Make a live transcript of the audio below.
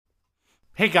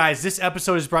Hey guys, this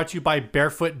episode is brought to you by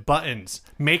Barefoot Buttons,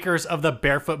 makers of the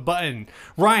Barefoot Button.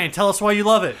 Ryan, tell us why you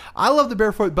love it. I love the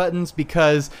Barefoot Buttons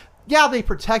because, they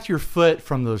protect your foot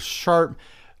from those sharp,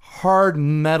 hard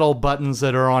metal buttons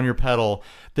that are on your pedal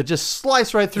that just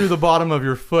slice right through the bottom of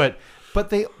your foot. But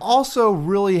they also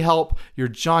really help your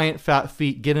giant fat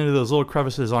feet get into those little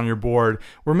crevices on your board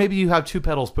where maybe you have two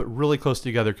pedals put really close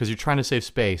together because you're trying to save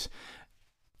space.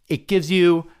 It gives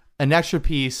you an extra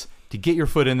piece to get your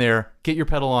foot in there, get your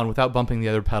pedal on without bumping the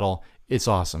other pedal. It's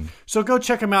awesome. So go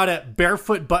check them out at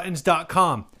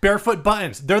barefootbuttons.com. Barefoot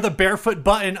Buttons. They're the barefoot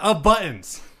button of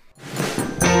buttons.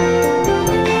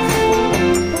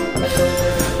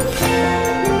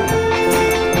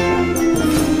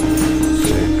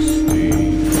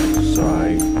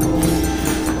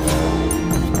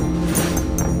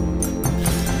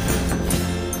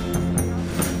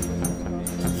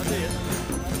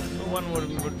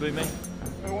 Would be me.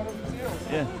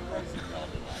 Yeah. Do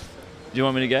you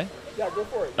want me to go? Yeah, go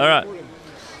for it. All right.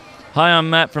 Hi, I'm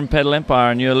Matt from Pedal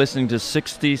Empire, and you're listening to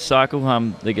 60 Cycle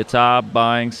Hum, the guitar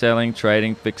buying, selling,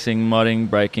 trading, fixing, modding,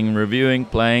 breaking, reviewing,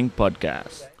 playing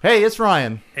podcast. Hey, it's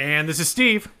Ryan. And this is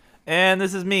Steve. And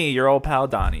this is me, your old pal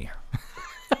Donnie.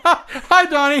 Hi,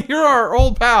 Donnie. You're our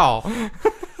old pal.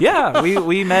 Yeah,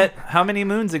 we met how many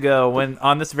moons ago when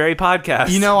on this very podcast?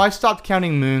 You know, I stopped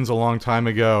counting moons a long time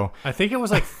ago. I think it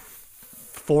was like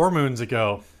 4 moons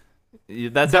ago.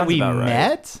 That sounds That we about right.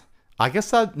 met? I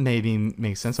guess that maybe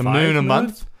makes sense. A 5 moon a moons?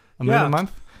 month? A moon Yeah. a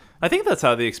month? I think that's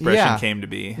how the expression Yeah. came to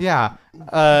be. Yeah.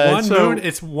 One so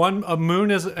moon. A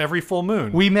moon is every full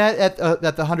moon. we met at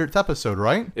the 100th episode,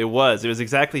 right? It was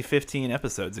exactly 15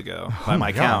 episodes ago by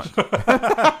my count.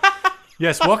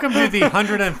 Yes, welcome to the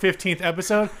 115th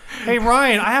episode. Hey,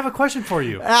 Ryan, I have a question for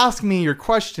you. Ask me your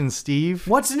question, Steve.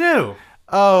 What's new?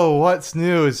 Oh, what's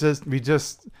new is we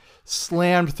just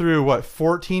slammed through,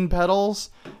 14 pedals?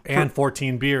 And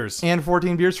 14 beers. And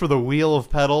 14 beers for the Wheel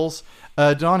of Pedals.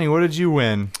 Donnie, what did you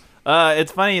win?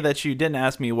 It's funny that you didn't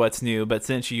ask me what's new, but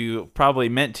since you probably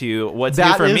meant to, what's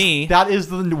new for me? That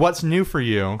is what's new for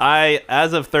you. I,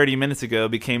 as of 30 minutes ago,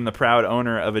 became the proud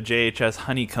owner of a JHS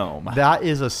Honeycomb. That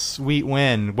is a sweet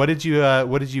win. What did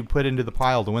you put into the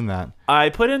pile to win that? I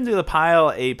put into the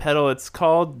pile a pedal. It's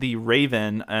called the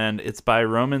Raven, and it's by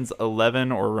Romans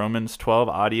 11 or Romans 12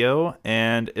 Audio.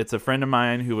 And it's a friend of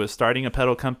mine who was starting a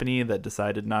pedal company that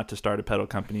decided not to start a pedal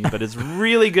company, but is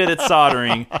really good at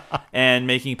soldering and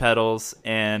making pedals.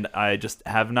 And I just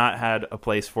have not had a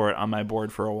place for it on my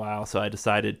board for a while, so I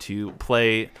decided to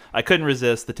play. I couldn't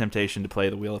resist the temptation to play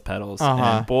the Wheel of Pedals,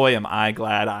 and boy, am I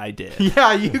glad I did.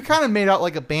 Yeah, you kind of made out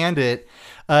like a bandit.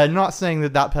 Not saying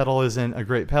that pedal isn't a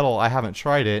great pedal. I haven't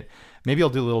tried it. Maybe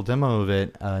I'll do a little demo of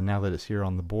it now that it's here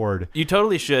on the board. You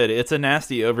totally should. It's a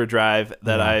nasty overdrive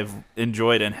that I've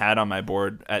enjoyed and had on my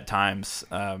board at times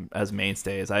as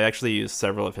mainstays. I actually use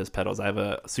several of his pedals. I have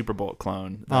a Superbolt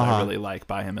clone that I really like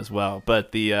by him as well.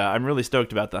 But I'm really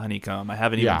stoked about the Honeycomb. I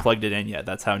haven't even plugged it in yet.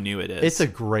 That's how new it is. It's a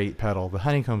great pedal. The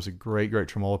Honeycomb's a great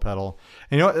tremolo pedal.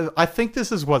 And you know what? I think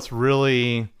this is what's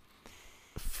really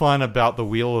fun about the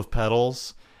Wheel of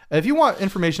Pedals. If you want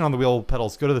information on the Wheel of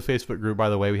Pedals, go to the Facebook group, by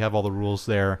the way. We have all the rules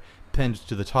there pinned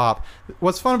to the top.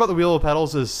 What's fun about the Wheel of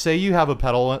Pedals is, say you have a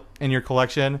pedal in your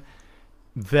collection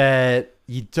that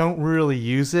you don't really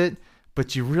use it,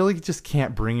 but you really just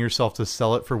can't bring yourself to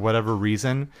sell it for whatever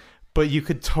reason, but you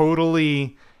could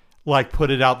totally put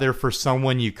it out there for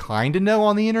someone you kind of know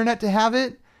on the internet to have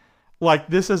it.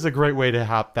 This is a great way to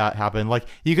have that happen.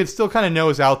 You could still kind of know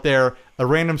it's out there. A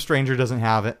random stranger doesn't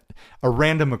have it. A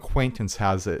random acquaintance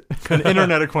has it. An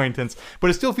internet acquaintance. But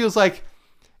it still feels like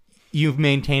you've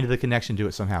maintained the connection to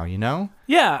it somehow, you know?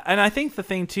 Yeah, and I think the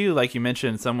thing, too, like you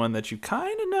mentioned, someone that you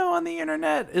kind of know on the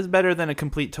internet is better than a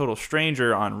complete total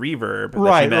stranger on Reverb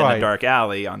that you met in a dark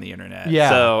alley on the internet. Yeah.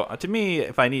 So, to me,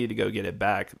 if I needed to go get it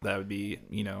back, that would be,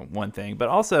 one thing. But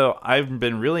also, I've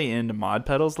been really into mod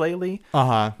pedals lately.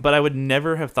 Uh-huh. But I would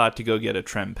never have thought to go get a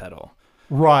trem pedal.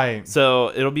 Right.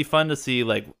 So, it'll be fun to see,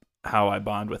 how I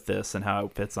bond with this and how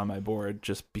it fits on my board,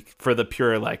 just for the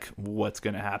pure, what's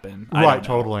going to happen. Right,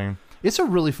 totally. It's a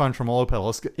really fun tremolo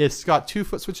pedal. It's got 2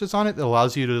 foot switches on it that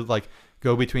allows you to,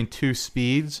 go between 2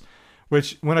 speeds,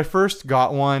 which, when I first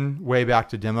got one way back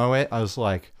to demo it, I was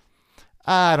like,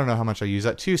 I don't know how much I use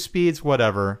that. 2 speeds,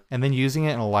 whatever. And then using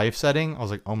it in a live setting, I was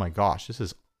like, oh my gosh, this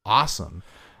is awesome.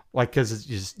 Because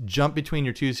you just jump between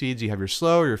your 2 speeds. You have your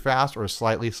slow, your fast, or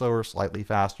slightly slower, slightly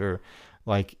faster.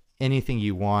 Anything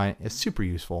you want. It's super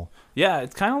useful. Yeah,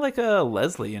 it's kind of like a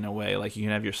Leslie in a way. You can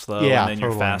have your slow and then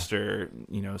your faster.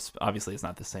 Obviously it's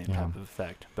not the same type of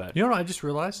effect. But You know what I just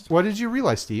realized? What did you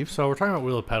realize, Steve? So we're talking about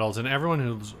Wheel of Pedals, and everyone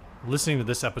who's listening to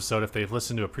this episode, if they've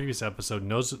listened to a previous episode,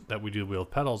 knows that we do Wheel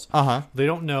of Pedals. Uh-huh. They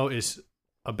don't know is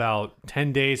about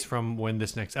 10 days from when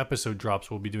this next episode drops,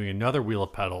 we'll be doing another Wheel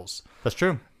of Pedals. That's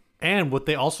true. And what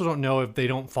they also don't know, if they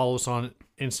don't follow us on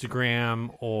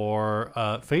Instagram or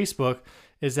Facebook,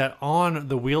 is that on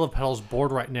the Wheel of Pedals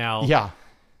board right now, Yeah.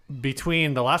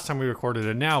 between the last time we recorded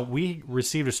and now, we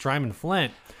received a Strymon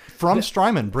Flint. From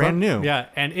Strymon, brand new. Yeah,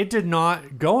 and it did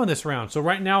not go in this round. So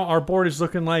right now, our board is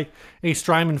looking like a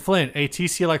Strymon Flint, a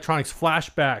TC Electronics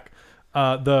Flashback,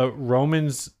 the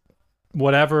Romans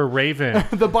whatever Raven,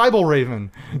 The Bible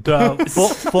Raven. the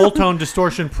full tone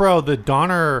Distortion Pro, the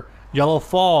Donner Yellow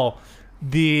Fall,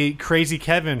 the Crazy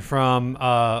Kevin from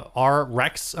R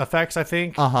Rex Effects, I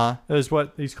think. Uh-huh. Is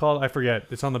what he's called. I forget.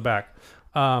 It's on the back.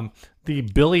 The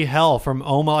Billy Hell from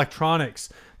Ohm Electronics,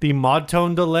 the Mod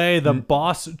Tone Delay, the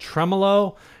Boss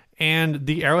Tremolo, and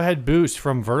the Arrowhead Boost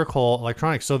from Vertical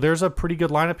Electronics. So there's a pretty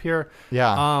good lineup here.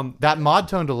 Yeah. That mod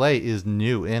tone delay is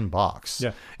new in box.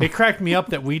 Yeah. It cracked me up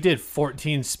that we did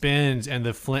 14 spins and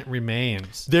the Flint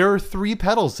remains. There are 3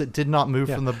 pedals that did not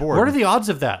move from the board. What are the odds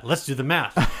of that? Let's do the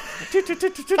math.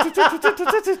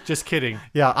 Just kidding.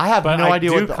 Yeah, I have But no I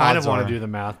idea do what the kind odds of want are. to do the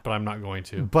math, but I'm not going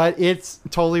to. But it's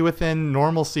totally within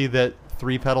normalcy that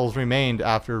 3 pedals remained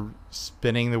after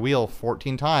spinning the wheel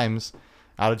 14 times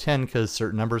out of 10 because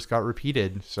certain numbers got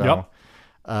repeated. So,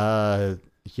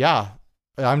 yeah,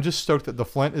 I'm just stoked that the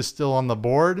Flint is still on the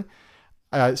board.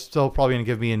 It's still probably going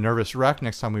to give me a nervous wreck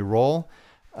next time we roll.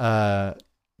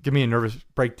 Give me a nervous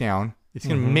breakdown. It's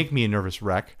going to make me a nervous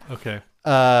wreck. Okay.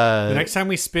 The next time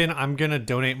we spin, I'm going to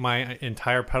donate my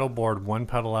entire pedal board 1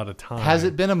 pedal at a time. Has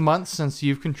it been a month since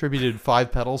you've contributed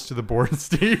 5 pedals to the board,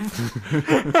 Steve?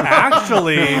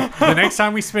 Actually, the next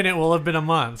time we spin it will have been a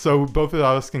month. So both of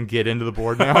us can get into the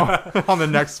board now on the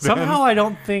next spin. Somehow I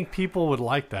don't think people would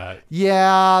like that.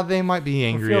 Yeah, they might be It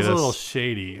angry feels at a us. little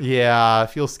shady. Yeah,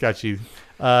 it feels sketchy.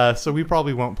 So we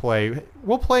probably won't play.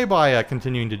 We'll play by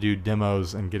continuing to do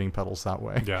demos and getting pedals that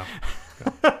way. Yeah.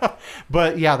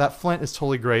 But yeah, that Flint is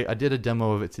totally great. I did a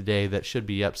demo of it today that should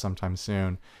be up sometime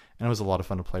soon. And it was a lot of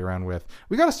fun to play around with.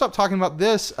 We got to stop talking about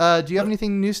this. Do you have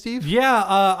anything new, Steve? Yeah,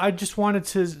 I just wanted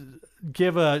to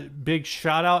give a big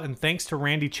shout out and thanks to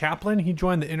Randy Chaplin. He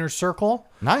joined the inner circle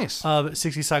Nice. of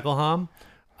 60 Cycle Hum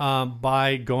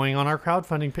by going on our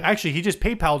crowdfunding. Actually, he just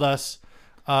PayPal'd us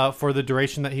for the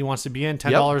duration that he wants to be in,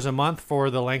 $10 a month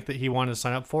for the length that he wanted to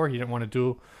sign up for. He didn't want to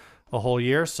do a whole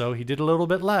year, so he did a little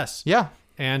bit less. Yeah.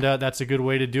 And that's a good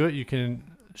way to do it. You can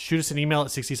shoot us an email at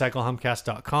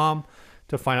 60cyclehumcast.com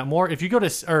to find out more. If you go to,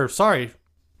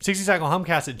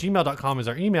 60cyclehumcast@gmail.com is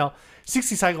our email.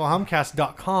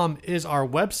 60cyclehumcast.com is our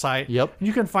website. Yep.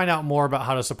 You can find out more about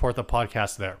how to support the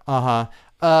podcast there.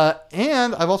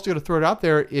 And I've also got to throw it out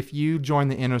there. If you join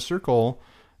the inner circle,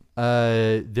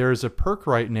 there's a perk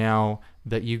right now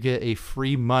that you get a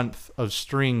free month of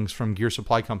strings from Gear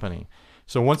Supply Company.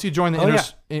 So once you join the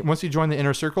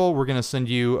inner circle, we're going to send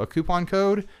you a coupon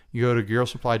code. You go to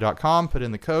gearsupply.com, put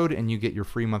in the code, and you get your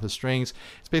free month of strings.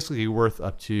 It's basically worth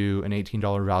up to an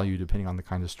 $18 value depending on the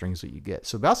kind of strings that you get.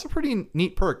 So that's a pretty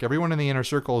neat perk. Everyone in the inner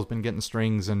circle has been getting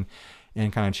strings and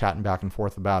kind of chatting back and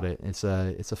forth about it. It's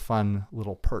a fun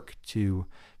little perk to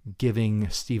giving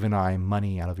Steve and I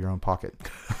money out of your own pocket.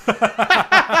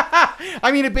 I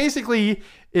mean,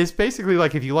 it's basically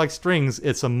like if you like strings,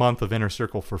 it's a month of inner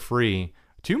circle for free.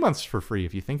 2 months for free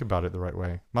if you think about it the right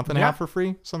way. Month and a half for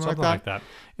free, something like that.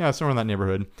 Yeah, somewhere in that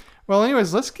neighborhood. Well,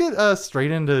 anyways, let's get straight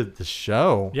into the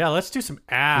show. Yeah, let's do some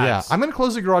ads. Yeah, I'm going to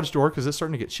close the garage door because it's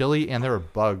starting to get chilly and there are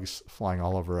bugs flying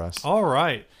all over us. All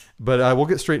right. But we'll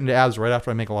get straight into ads right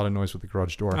after I make a lot of noise with the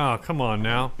garage door. Oh, come on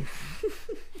now.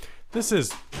 This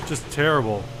is just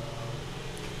terrible.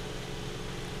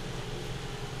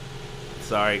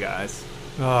 Sorry, guys.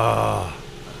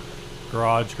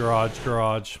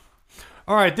 Garage.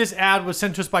 All right, this ad was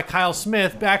sent to us by Kyle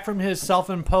Smith back from his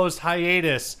self-imposed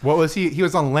hiatus. What was he? He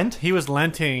was on Lent? He was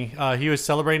Lenting. He was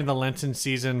celebrating the Lenten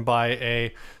season by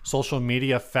a social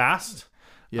media fast.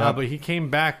 Yeah. But he came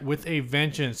back with a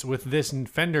vengeance with this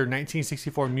Fender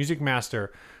 1964 Music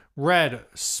Master red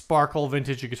sparkle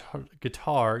vintage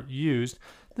guitar used.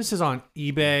 This is on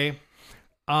eBay.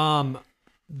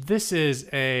 This is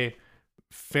a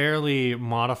fairly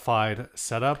modified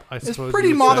setup, I suppose. It's pretty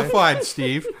you would say. modified,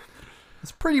 Steve.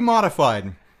 It's pretty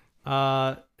modified.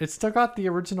 It's still got the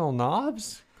original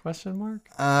knobs? Question mark?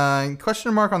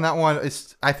 Question mark on that one.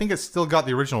 I think it's still got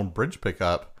the original bridge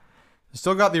pickup. It's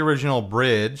still got the original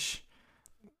bridge.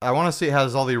 I want to say it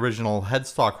has all the original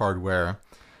headstock hardware.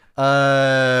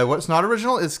 What's not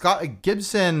original? It's got a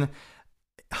Gibson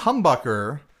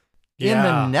humbucker in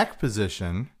the neck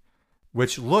position.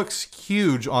 which looks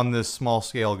huge on this small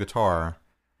scale guitar.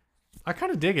 I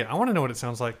kind of dig it. I want to know what it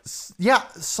sounds like. Yeah,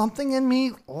 something in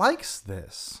me likes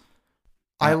this.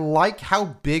 I like how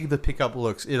big the pickup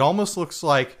looks. It almost looks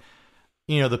like,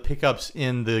 the pickups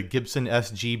in the Gibson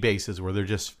SG basses where they're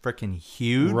just freaking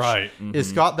huge. Right. Mm-hmm.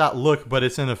 It's got that look, but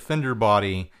it's in a Fender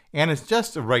body, and it's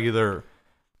just a regular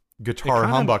guitar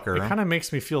humbucker. It kind of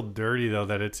makes me feel dirty, though,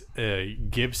 that it's a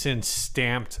Gibson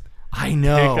stamped I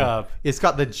know. pickup It's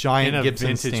got the in giant a Gibson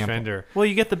vintage stamp. Fender. Well,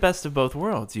 you get the best of both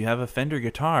worlds. You have a Fender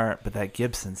guitar, but that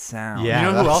Gibson sound. Yeah, You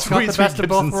know who that's else got sweet, the sweet best of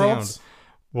both Gibson worlds? sound.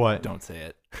 What? Don't say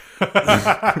it.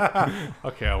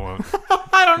 Okay, I won't.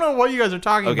 I don't know what you guys are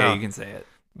talking Okay, about. you can say it.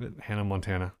 Hannah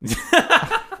Montana.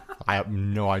 I have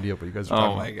no idea what you guys are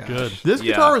talking Oh my about. gosh. Good. This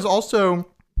Yeah. guitar is also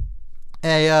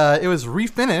it was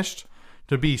refinished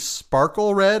to be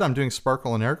sparkle red. I'm doing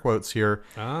sparkle in air quotes here.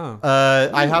 Oh.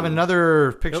 I have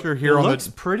another picture here it on looks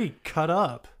the pretty cut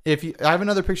up. I have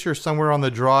another picture somewhere on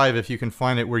the drive if you can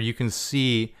find it where you can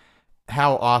see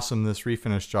how awesome this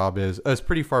refinish job is. It's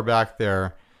pretty far back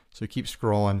there, so keep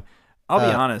scrolling. I'll be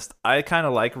honest. I kind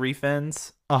of like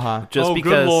refins Uh-huh. just oh,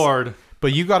 because. good lord.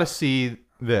 But you got to see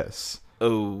this.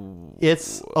 Oh,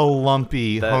 It's a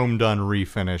lumpy That- home done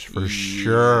refinish for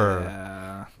sure.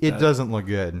 Yeah, It doesn't look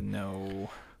good. No.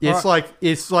 It's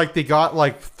like they got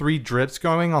like 3 drips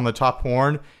going on the top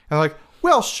horn, and like,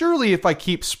 well, surely if I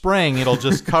keep spraying, it'll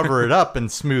just cover it up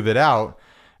and smooth it out.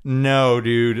 No,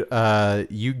 dude,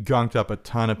 you gunked up a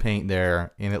ton of paint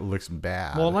there, and it looks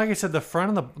bad. Well, like I said, the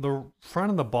front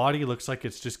of the body looks like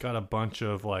it's just got a bunch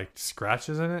of like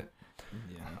scratches in it.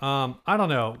 Yeah. I don't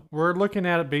know. We're looking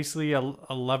at it basically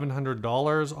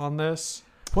 $1,100 on this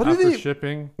What do after they-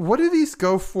 shipping. What do these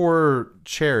go for,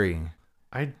 Cherry?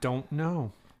 I don't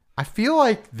know. I feel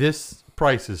like this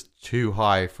price is too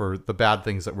high for the bad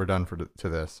things that were done to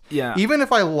this. Yeah. Even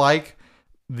if I like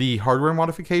the hardware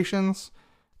modifications,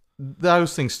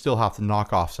 those things still have to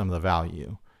knock off some of the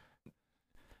value.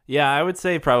 Yeah, I would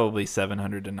say probably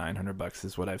 $700 to $900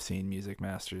 is what I've seen Music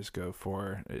Masters go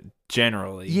for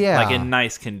generally. Yeah. like in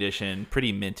nice condition,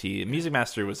 pretty minty. Music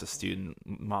Master was a student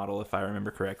model, if I remember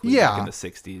correctly. Yeah. back in the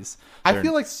 '60s. I They're-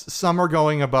 feel like some are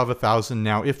going above 1,000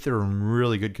 now if they're in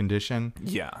really good condition,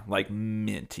 yeah, like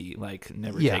minty, like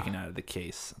never Yeah. taken out of the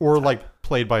case. or like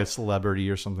played by a celebrity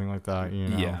or something like that. You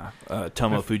know? Yeah,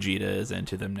 Tomo Fujita is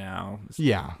into them now.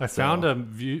 Yeah. I found a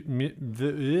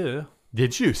view.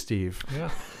 Did you, Steve? Yeah.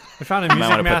 I found a might Music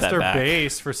wanna put that Master back.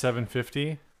 bass for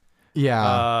 $750.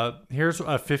 Yeah. Here's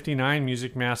a 59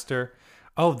 Music Master.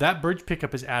 Oh, that bridge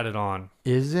pickup is added on.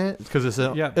 Is it? Because it's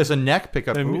Yeah. a neck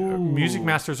pickup. The Ooh. Music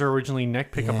Masters are originally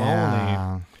neck pickup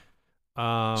Yeah.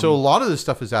 only. So a lot of this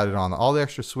stuff is added on. All the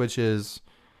extra switches.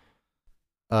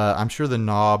 I'm sure the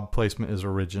knob placement is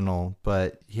original,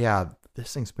 but yeah,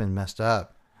 this thing's been messed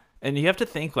up. And you have to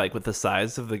think, like, with the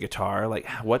size of the guitar, like,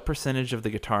 what percentage of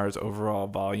the guitar's overall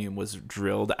volume was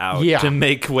drilled out Yeah. to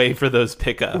make way for those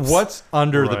pickups? What's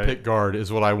under the Right. pick guard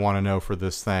is what I want to know for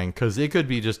this thing, because it could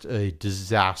be just a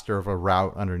disaster of a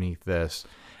route underneath this.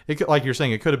 It could, like you're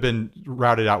saying, it could have been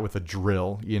routed out with a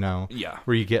drill, you know, Yeah.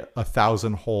 where you get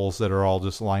 1,000 holes that are all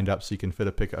just lined up so you can fit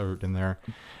a pick guard in there,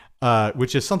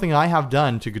 which is something I have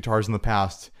done to guitars in the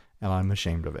past, and I'm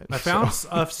ashamed of it. I found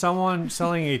someone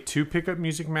selling a 2 pickup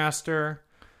Music Master,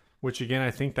 which again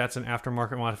I think that's an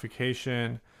aftermarket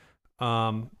modification.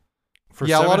 For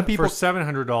Yeah, a lot of people- for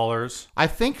 $700. I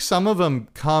think some of them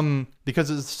come because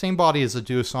it's the same body as a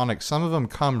Duosonic. Some of them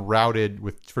come routed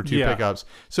for 2 Yeah. pickups.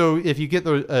 So if you get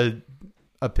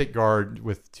a pick guard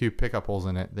with 2 pickup holes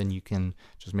in it, then you can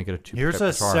just make it a 2 Here's pickup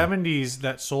a guitar. 70s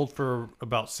that sold for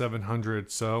about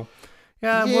 $700. So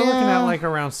yeah, we're looking at like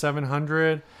around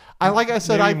 $700. Like I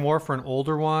said, maybe more for an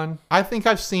older one. I think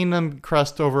I've seen them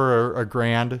crest over a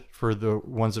grand for the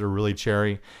ones that are really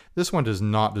cherry. This one does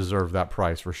not deserve that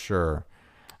price for sure.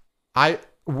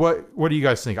 What do you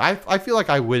guys think? I feel like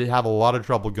I would have a lot of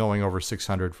trouble going over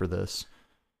 600 for this.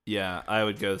 Yeah, I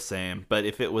would go the same. But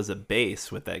if it was a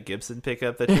bass with that Gibson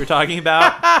pickup that you were talking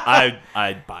about,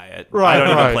 I'd buy it. Right, I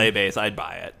don't right. even play bass. I'd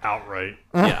buy it. Outright.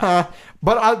 Yeah.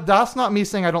 But that's not me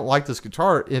saying I don't like this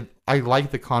guitar. If I like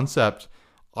the concept,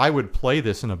 I would play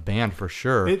this in a band for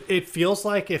sure. It feels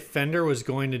like if Fender was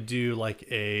going to do like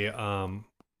a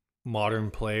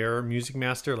modern player Music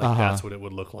Master, like that's what it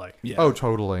would look like. Yeah. Oh,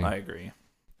 totally. I agree.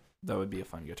 That would be a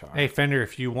fun guitar. Hey Fender,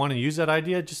 if you want to use that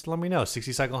idea, just let me know.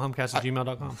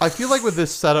 60cyclehumcast@gmail.com. I feel like with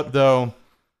this setup, though,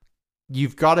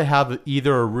 you've got to have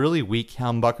either a really weak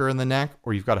humbucker in the neck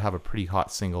or you've got to have a pretty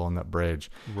hot single in that bridge.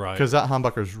 Right. Because that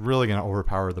humbucker is really going to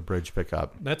overpower the bridge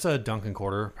pickup. That's a Duncan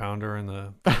quarter pounder in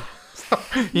the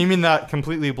You mean that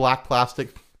completely black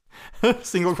plastic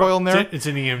single coil in there. It's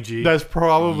an EMG. That's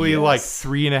probably like Yes.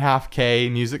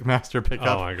 3.5K Music Master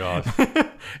pickup. Oh my god.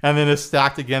 And then it's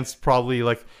stacked against probably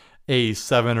like a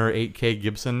 7 or 8K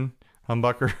Gibson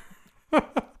humbucker.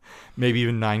 Maybe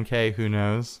even 9K, who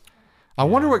knows? I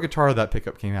wonder what guitar that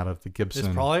pickup came out of, the Gibson.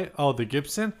 It's probably the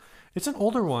Gibson. It's an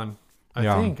older one. I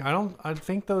Yeah. think. I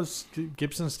think those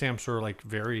Gibson stamps are like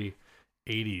very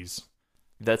 80s.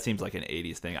 That seems like an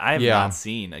 80s thing. I have Yeah. not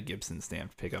seen a Gibson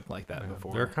stamped pickup like that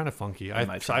before. They're kind of funky. In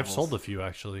my I've travels. sold a few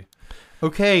actually.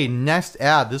 Okay, next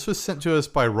ad. This was sent to us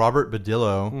by Robert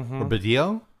Badillo. Or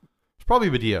Badillo? It's probably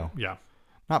Badillo. Yeah.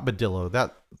 Not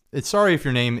Badillo. It's sorry if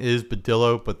your name is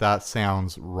Badillo, but that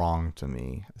sounds wrong to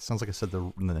me. It sounds like I said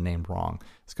the name wrong.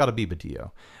 It's got to be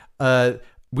Badillo.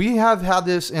 We have had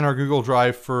this in our Google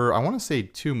Drive for, I want to say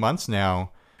 2 months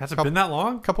now. Has it been that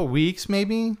long? A couple weeks,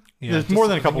 maybe. Yeah, It's more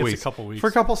than a I think couple it's weeks. a couple weeks. For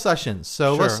a couple sessions.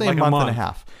 So Sure, let's say like a a month and a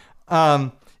month.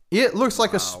 half. It looks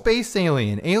like a Space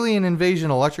Alien Invasion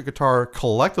electric guitar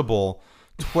collectible,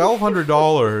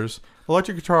 $1,200.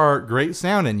 Electric guitar, great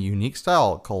sound and unique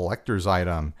style, collector's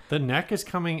item. The neck is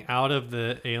coming out of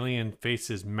the alien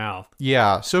face's mouth.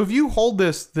 Yeah, so if you hold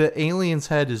this, the alien's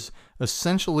head is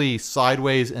essentially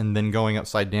sideways and then going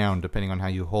upside down, depending on how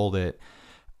you hold it.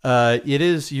 It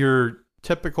is your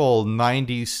typical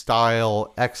 90s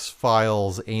style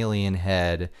X-Files alien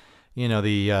head. You know,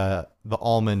 the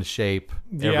almond shape,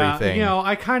 everything. You know,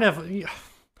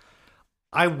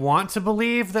 I want to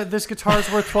believe that this guitar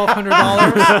is worth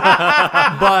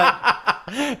 $1,200,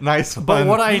 but Nice one.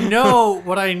 what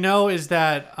I know is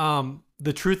that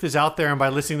the truth is out there, and by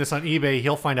listing this on eBay,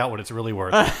 he'll find out what it's really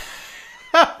worth.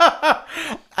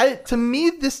 To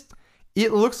me,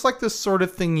 it looks like the sort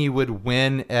of thing you would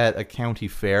win at a county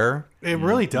fair. It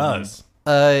really does.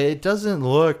 It doesn't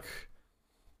look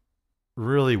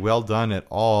really well done at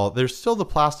all. There's still the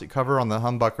plastic cover on the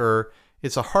humbucker.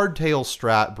 It's a hardtail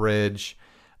Strat bridge,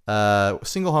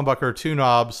 single humbucker, 2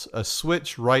 knobs, a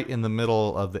switch right in the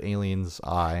middle of the alien's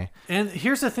eye. And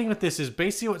here's the thing with this is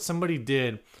basically what somebody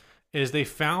did is they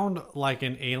found like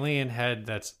an alien head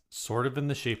that's sort of in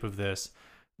the shape of this.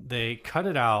 They cut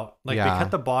it out, like Yeah. they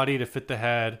cut the body to fit the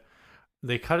head.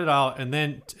 They cut it out, and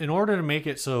then in order to make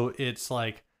it so it's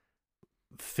like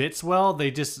fits well, they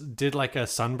just did like a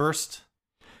sunburst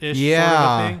ish sort of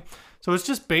Yeah. a thing. So it's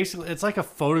just basically it's like a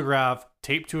photograph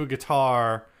taped to a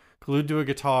guitar, glued to a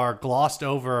guitar, glossed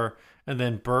over, and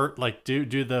then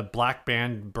do the black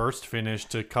band burst finish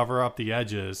to cover up the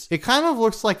edges. It kind of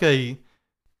looks like a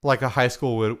high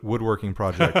school woodworking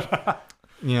project.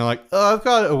 You know, like, oh, I've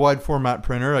got a wide format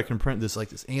printer. I can print this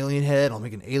alien head. I'll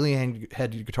make an alien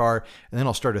head guitar, and then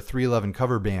I'll start a 311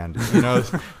 cover band. You know,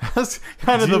 that's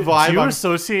kind of the vibe. Do you I'm-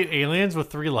 associate aliens with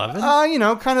 311? you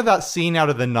know, kind of that scene out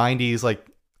of the 90s, like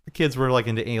kids were like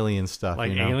into alien stuff.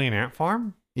 Like you know? Alien Ant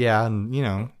Farm? Yeah, and you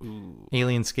know, Ooh.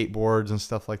 alien skateboards and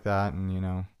stuff like that, and you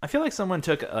know. I feel like someone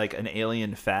took like an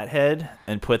alien fathead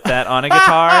and put that on a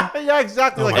guitar, Yeah,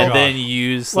 exactly. Oh like my a, and God. then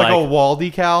use like a wall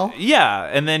decal. yeah,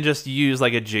 and then just use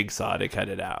like a jigsaw to cut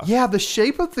it out. Yeah, the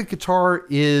shape of the guitar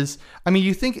is, I mean,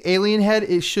 you think alien head,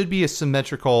 it should be a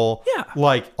symmetrical, Yeah.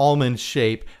 like almond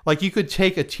shape. Like you could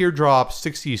take a teardrop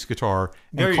 60s guitar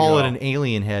There and you call it go. an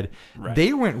alien head. Right.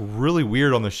 They went really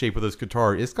weird on the shape of this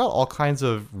guitar. It's got all kinds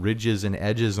of ridges and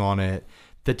edges on it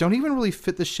that don't even really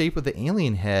fit the shape of the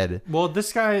alien head. Well,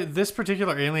 this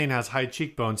particular alien has high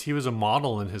cheekbones. He was a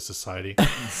model in his society.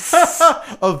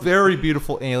 A very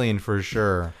beautiful alien for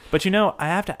sure. But you know, I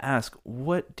have to ask,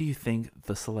 what do you think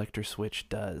the selector switch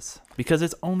does? Because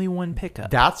it's only one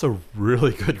pickup. That's a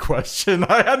really good question.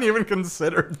 I hadn't even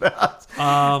considered that.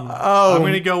 I'm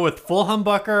going to go with full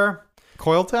humbucker,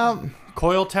 Coil tap?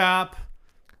 coil tap,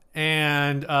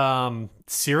 and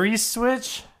series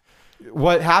switch.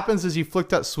 What happens is you flick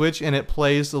that switch and it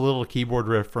plays the little keyboard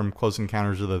riff from Close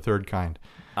Encounters of the Third Kind.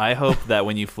 I hope that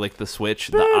when you flick the switch,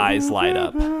 the eyes light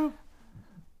up.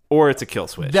 Or it's a kill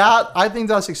switch. I think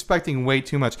that's expecting way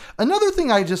too much. Another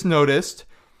thing I just noticed,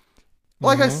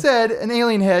 like I said, an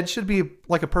alien head should be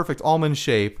like a perfect almond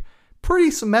shape. Pretty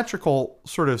symmetrical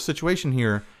sort of situation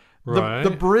here. Right. The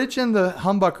bridge and the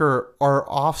humbucker are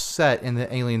offset in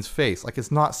the alien's face. Like it's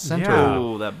not centered. Yeah.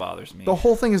 Oh, that bothers me. The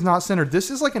whole thing is not centered.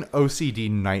 This is like an OCD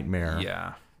nightmare.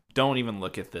 Yeah. Don't even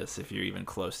look at this if you're even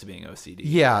close to being OCD.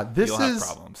 Yeah, You'll have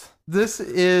problems. This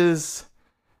is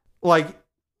like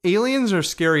aliens are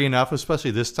scary enough, especially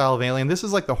this style of alien. This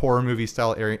is like the horror movie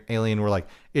style alien where like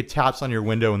it taps on your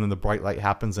window and then the bright light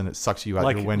happens and it sucks you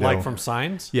out your window. Like from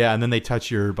Signs? Yeah, and then they touch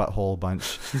your butthole a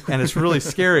bunch, and it's really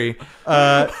scary.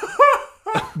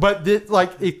 But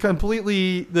it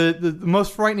completely the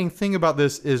most frightening thing about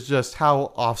this is just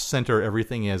how off center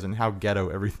everything is and how ghetto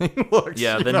everything looks.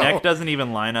 Yeah, you the know? neck doesn't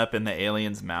even line up in the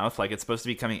alien's mouth. Like, it's supposed to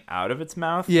be coming out of its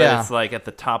mouth, Yeah. but it's like at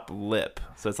the top lip.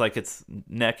 So it's like its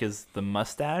neck is the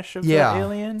mustache of Yeah. the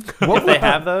alien. What If they would-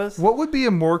 have those. What would be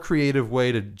a more creative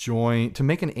way to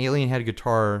make an alien head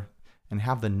guitar and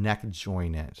have the neck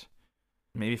join it?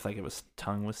 Maybe if like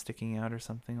tongue was sticking out or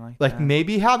something like Like that.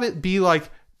 maybe have it be like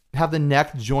have the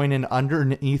neck join in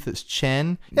underneath its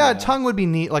chin. Yeah, Yeah. tongue would be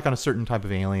neat like on a certain type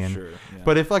of alien. Sure. Yeah.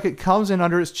 But if like it comes in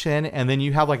under its chin and then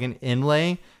you have like an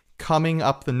inlay coming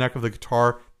up the neck of the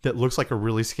guitar that looks like a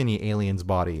really skinny alien's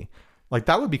body. Like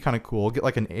that would be kind of cool. Get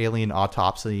like an alien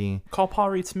autopsy. Call Paul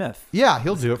Reed Smith. Yeah,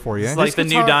 he'll do it for you. It's like the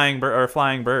guitar- new dying or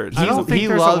flying birds. I don't he think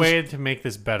there's loves- a way to make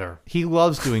this better. He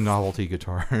loves doing novelty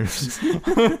guitars.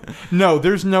 No,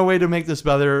 there's no way to make this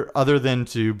better other than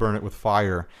to burn it with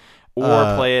fire.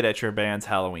 Or play it at your band's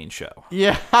Halloween show.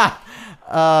 Yeah.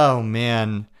 Oh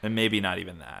man. And maybe not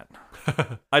even that.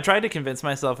 I tried to convince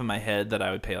myself in my head that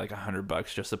I would pay like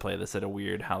 $100 just to play this at a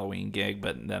weird Halloween gig,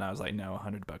 but then I was like, no,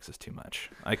 $100 is too much.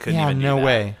 I couldn't Yeah, even do no that.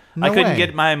 way. No I couldn't way.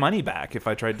 get my money back if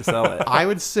I tried to sell it. I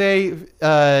would say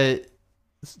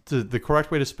the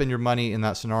correct way to spend your money in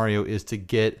that scenario is to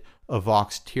get a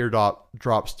Vox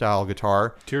teardrop style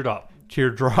guitar,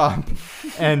 teardrop,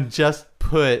 and just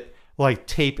put like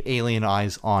tape alien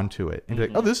eyes onto it and be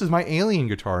like, oh, this is my alien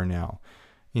guitar now,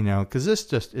 you know, because this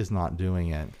just is not doing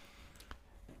it.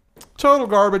 Total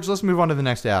garbage. Let's move on to the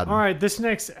next ad. All right, this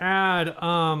next ad.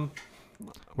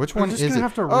 Which I'm one just is gonna it?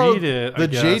 have to Oh, read it, I The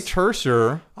Jay guess.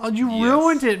 Tercer. Oh, you Yes.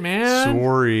 ruined it, man.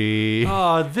 Sorry.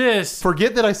 Oh, this.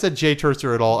 Forget that I said Jay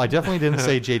Tercer at all. I definitely didn't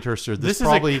say Jay Tercer. This This is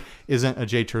probably isn't a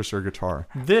Jay Tercer guitar.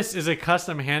 This is a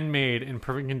custom handmade in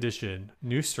perfect condition.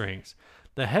 New strings.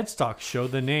 The headstock show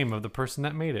the name of the person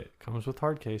that made it. Comes with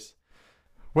hard case.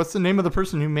 What's the name of the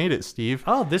person who made it, Steve?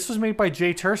 Oh, this was made by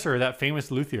Jay Tercer, that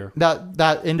famous luthier.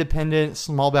 That independent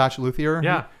small batch luthier,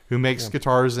 Yeah. who makes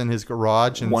guitars in his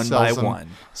garage and One by sells them, one.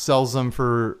 sells them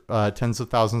for tens of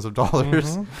thousands of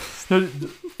dollars. Mm-hmm.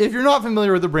 If you're not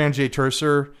familiar with the brand Jay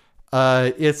Tercer,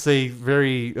 it's a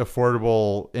very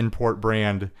affordable import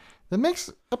brand that makes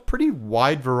a pretty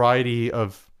wide variety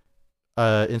of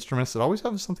instruments that always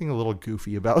have something a little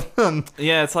goofy about them.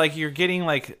 Yeah, it's like you're getting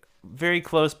like very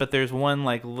close, but there's one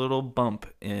like little bump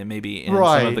maybe in some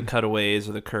Right. of the cutaways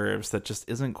or the curves that just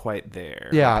isn't quite there.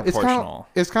 Yeah, it's proportional.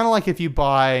 kind of like if you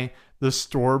buy the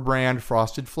store brand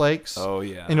Frosted Flakes, Oh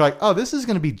yeah. and you're like, oh, this is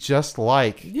going to be just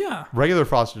like Yeah. regular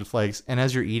Frosted Flakes, and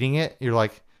as you're eating it, you're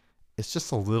like, it's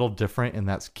just a little different, and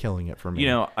that's killing it for me. You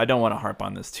know, I don't want to harp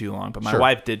on this too long, but my Sure.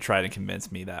 wife did try to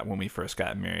convince me that when we first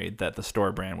got married, that the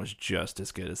store brand was just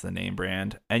as good as the name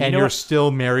brand. And, and you know you're what?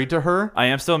 still married to her. I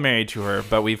am still married to her,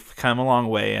 but we've come a long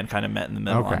way and kind of met in the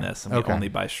middle Okay. on this. And we Okay. only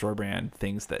buy store brand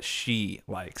things that she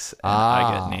likes, and Ah.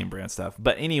 I get name brand stuff.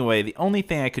 But anyway, the only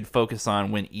thing I could focus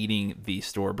on when eating the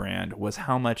store brand was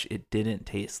how much it didn't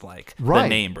taste like Right. the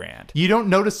name brand. You don't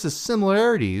notice the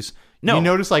similarities. No. You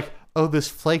notice like, oh, this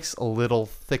flake's a little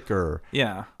thicker,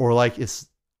 Yeah, or like it's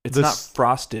it's not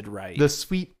frosted right. the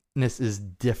sweetness is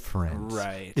different.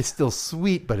 Right. It's still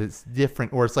sweet, but it's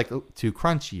different, or it's like too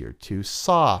crunchy or too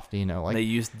soft. You know, like They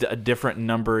used a different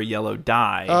number yellow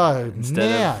dye. Oh, Instead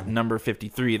of man. number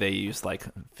 53, they used like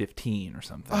 15 or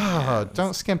something. oh,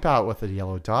 don't skimp out with the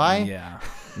yellow dye. Yeah.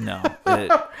 No.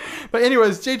 But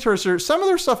anyways, Jay Tercer, some of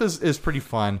their stuff is pretty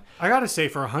fun. I gotta say,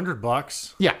 for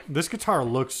 $100, Yeah. this guitar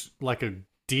looks like a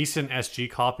decent SG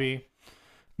copy.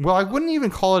 Well, I wouldn't even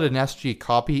call it an SG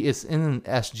copy. It's in an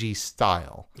SG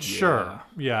style Sure.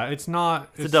 Yeah, it's not.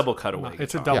 It's a double cutaway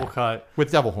It's a guitar. double Yeah. cut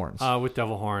with devil horns. with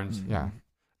devil horns. Yeah.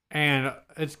 And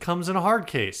it comes in a hard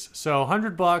case. So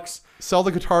 $100. Sell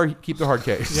the guitar, keep the hard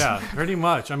case. Yeah, pretty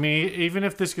much. I mean, even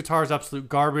if this guitar is absolute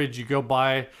garbage, you go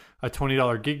buy a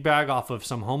 $20 gig bag off of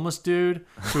some homeless dude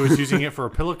who is using it for a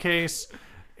pillowcase,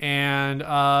 and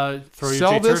throw your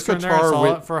Sell Jay this Tercer in there and guitar sell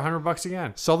with- it for $100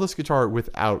 again. Sell this guitar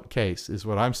without case is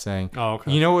what I'm saying. Oh,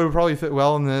 okay. You know what would probably fit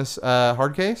well in this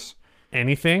hard case?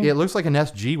 Anything? It looks like an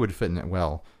SG would fit in it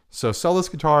well. So sell this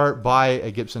guitar, buy a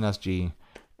Gibson SG,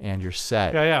 and you're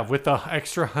set. Yeah, with the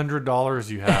extra $100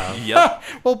 you have. Yep.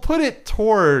 Well, put it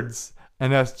towards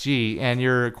an SG, and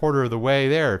you're a quarter of the way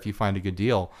there if you find a good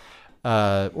deal.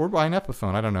 Or buy an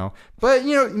Epiphone, I don't know. But,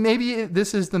 you know, maybe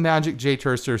this is the magic Jay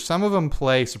Tercer. Some of them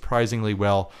play surprisingly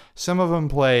well. Some of them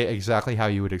play exactly how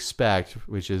you would expect,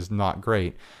 which is not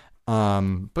great.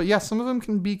 But yeah, some of them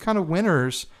can be kind of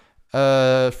winners.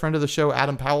 Friend of the show,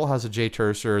 Adam Powell, has a Jay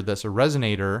Tercer that's a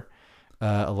resonator.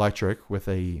 electric with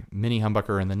a mini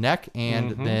humbucker in the neck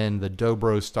and then the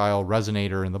Dobro style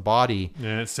resonator in the body.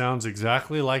 And it sounds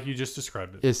exactly like you just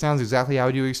described it. It sounds exactly how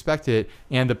you expect it.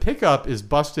 And the pickup is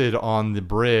busted on the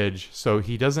bridge, so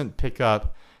he doesn't pick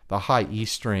up the high E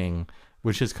string,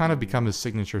 which has kind of become his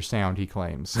signature sound, he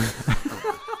claims.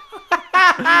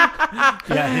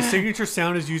 Yeah, his signature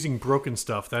sound is using broken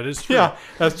stuff. That is true. Yeah,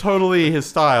 that's totally his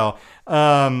style.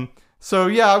 So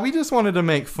yeah, we just wanted to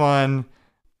make fun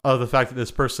of the fact that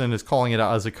this person is calling it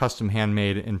out as a custom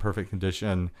handmade in perfect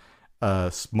condition,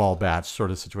 small batch sort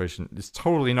of situation. It's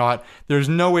totally not. There's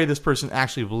no way this person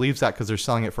actually believes that because they're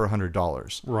selling it for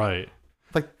 $100. Right.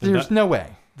 Like, there's no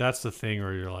way. That's the thing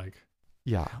where you're like,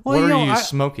 Yeah. Well, what are you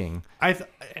smoking?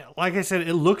 Like I said,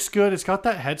 it looks good. It's got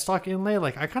that headstock inlay.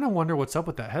 Like, I kind of wonder what's up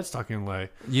with that headstock inlay.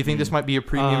 You think this might be a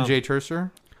premium J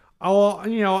Tercer? Oh,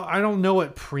 I don't know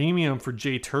what premium for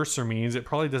J Tercer means. It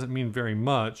probably doesn't mean very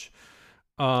much.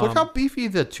 Look how beefy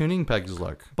the tuning pegs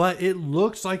look. But it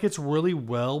looks like it's really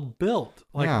well built.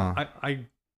 Like, Yeah.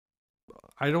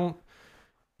 I don't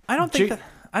think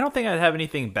I'd have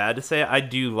anything bad to say. I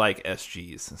do like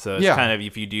SGs, so it's kind of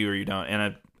if you do or you don't.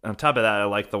 And on top of that, I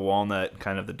like the walnut,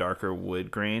 kind of the darker wood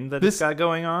grain that it's got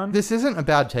going on. This isn't a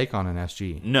bad take on an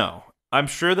SG. No. I'm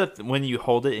sure that when you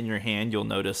hold it in your hand, you'll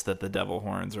notice that the devil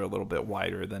horns are a little bit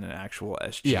wider than an actual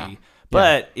SG. Yeah.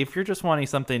 But if you're just wanting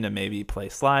something to maybe play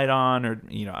slide on, or,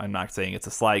 I'm not saying it's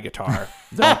a slide guitar,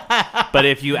 but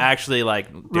if you actually like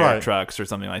Derek Trucks or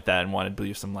something like that and wanted to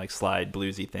do some like slide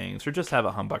bluesy things, or just have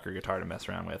a humbucker guitar to mess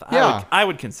around with, I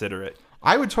would consider it.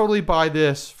 I would totally buy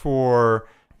this for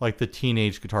like the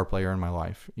teenage guitar player in my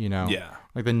life, Yeah.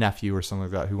 like the nephew or something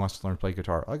like that who wants to learn to play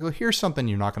guitar. Like, well, here's something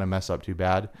you're not going to mess up too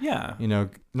bad. Yeah.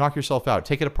 Knock yourself out.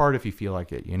 Take it apart if you feel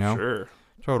like it, Sure.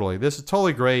 Totally. This is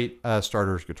totally great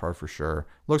starter's guitar for sure.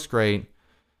 Looks great.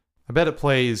 I bet it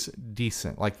plays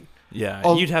decent. Like,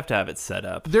 yeah, you'd have to have it set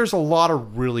up. There's a lot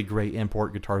of really great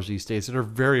import guitars these days that are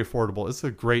very affordable. It's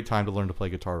a great time to learn to play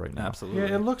guitar right now. Absolutely.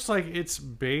 Yeah, it looks like it's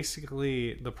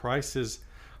basically the price is.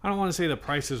 I don't want to say the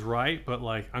price is right, but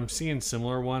like I'm seeing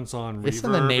similar ones on It's Reverb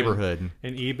in the neighborhood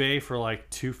and eBay for like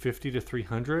 $250 to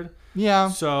 $300. Yeah.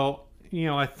 So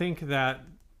I think that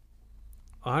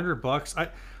 $100.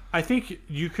 I think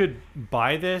you could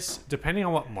buy this depending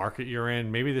on what market you're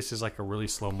in. Maybe this is like a really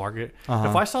slow market.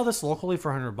 If I saw this locally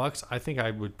for $100, I think I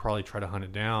would probably try to hunt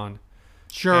it down.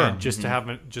 Sure. And just to have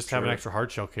have an extra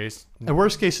hard shell case. In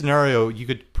worst case scenario, you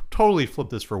could totally flip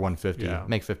this for $150. Yeah.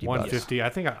 Make $50. $150. I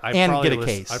think I and probably get a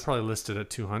case. I'd probably list it at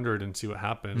 $200 and see what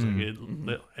happens.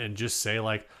 And just say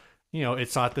like,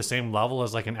 it's not the same level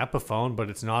as like an Epiphone, but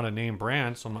it's not a name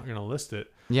brand, so I'm not going to list it.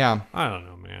 Yeah. I don't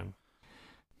know, man.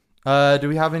 Do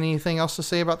we have anything else to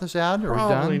say about this ad? Are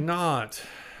Probably we done? not.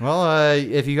 Well,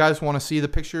 if you guys want to see the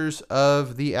pictures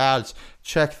of the ads,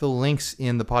 check the links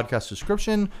in the podcast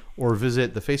description or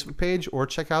visit the Facebook page or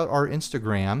check out our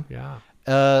Instagram.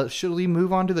 Yeah. Should we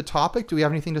move on to the topic? Do we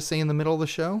have anything to say in the middle of the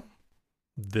show?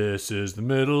 This is the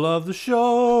middle of the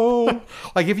show.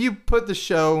 Like if you put the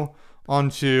show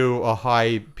onto a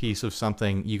high piece of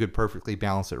something, you could perfectly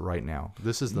balance it right now.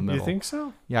 This is the middle. You think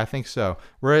so? Yeah, I think so.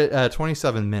 We're at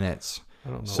 27 minutes.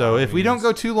 I don't know. So if we don't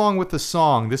go too long with the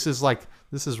song, this is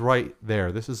right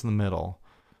there. This is the middle.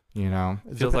 It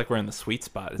feels like we're in the sweet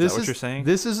spot. Is that what you're saying?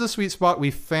 This is the sweet spot.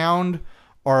 We found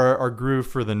our groove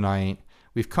for the night.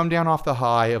 We've come down off the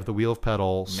high of the Wheel of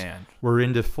Pedals. Man. We're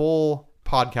into full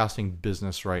podcasting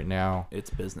business right now. It's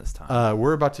business time.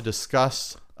 We're about to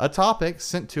discuss a topic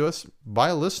sent to us by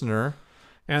a listener.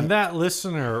 And that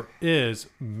listener is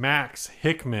Max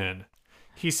Hickman.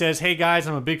 He says, "Hey guys,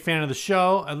 I'm a big fan of the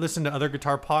show. I listen to other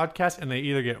guitar podcasts and they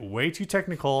either get way too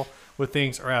technical with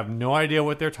things or have no idea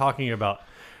what they're talking about.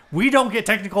 We don't get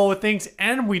technical with things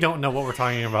and we don't know what we're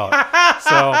talking about.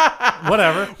 So,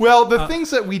 whatever." Well, the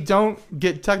things that we don't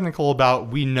get technical about,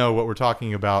 we know what we're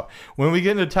talking about. When we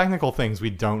get into technical things, we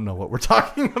don't know what we're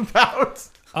talking about.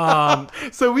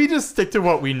 So we just stick to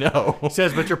what we know. He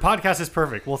says, "But your podcast is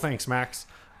perfect." Well, thanks, Max.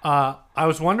 I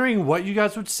was wondering what you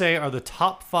guys would say are the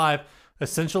top 5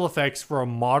 essential effects for a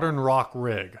modern rock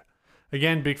rig.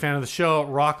 Again, big fan of the show.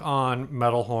 Rock on,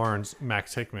 metal horns,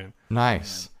 Max Hickman.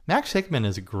 Nice. Max Hickman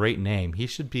is a great name. He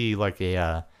should be like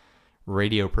a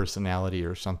radio personality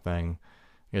or something.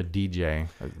 A DJ.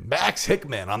 Max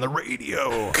Hickman on the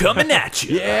radio. Coming at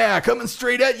you. Yeah, coming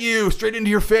straight at you. Straight into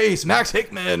your face. Max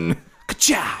Hickman.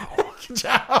 Ka-chow.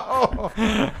 Ciao.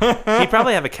 He'd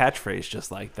probably have a catchphrase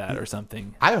just like that or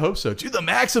something. I hope so. To the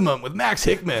maximum with Max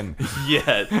Hickman.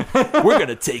 Yeah. We're going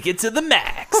to take it to the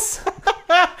max.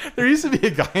 There used to be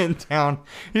a guy in town.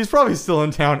 He's probably still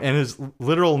in town, and his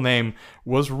literal name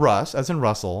was Russ, as in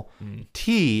Russell.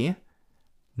 T.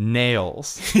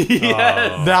 Nails.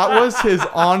 Yes. That was his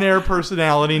on-air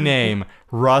personality name,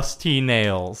 Rusty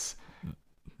Nails.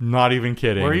 Not even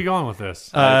kidding. Where are you going with this?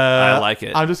 I like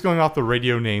it. I'm just going off the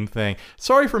radio name thing.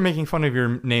 Sorry for making fun of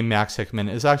your name, Max Hickman.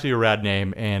 It's actually a rad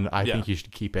name, and I think you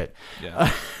should keep it.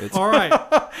 Yeah. It's, All right.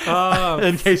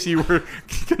 In case you were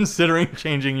considering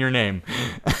changing your name.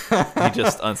 he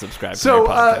just unsubscribed So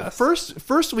from your podcast.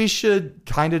 first we should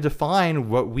kind of define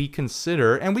what we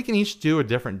consider, and we can each do a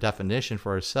different definition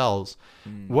for ourselves.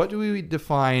 What do we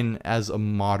define as a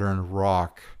modern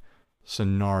rock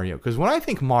scenario? Because when I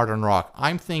think modern rock,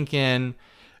 I'm thinking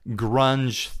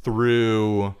grunge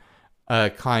through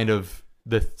kind of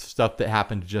the stuff that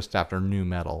happened just after nu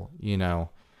metal,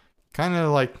 kind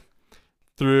of like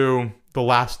through the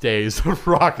last days of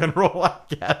rock and roll, I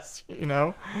guess,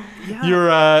 Yeah.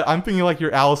 I'm thinking like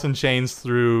your Alice in Chains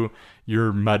through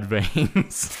your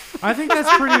Mudvayne. I think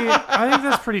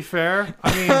that's pretty fair.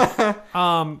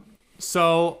 I mean,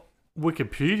 so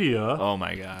Wikipedia Oh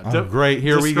my god. Oh, great.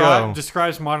 Here we go.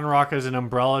 describes modern rock as an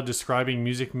umbrella describing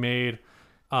music made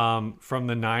from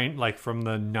the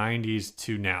 90s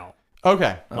to now.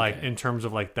 Okay. Like in terms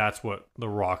of like that's what the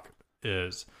rock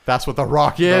is. That's what the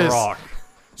rock is. The rock.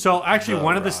 So actually, The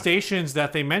one of the Rock. stations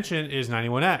that they mention is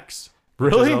 91X.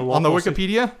 which Really? is a On the local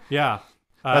Wikipedia? Yeah.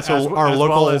 That's as our well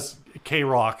local- as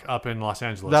K-Rock up in Los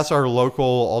Angeles. That's our local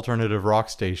alternative rock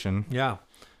station. Yeah.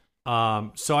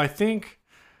 So I think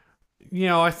you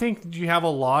have a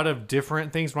lot of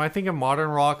different things. When I think of modern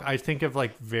rock, I think of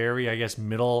like very, I guess,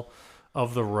 middle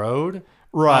of the road.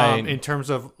 Right. In terms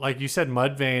of, like you said,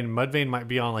 Mudvayne. Mudvayne might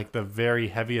be on like the very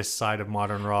heaviest side of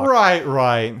modern rock.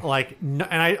 Right. Like, and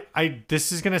I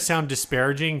this is gonna sound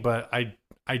disparaging, but I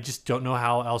just don't know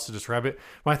how else to describe it.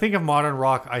 When I think of modern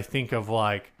rock, I think of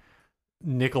like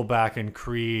Nickelback and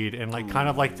Creed and like kind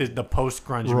of like the post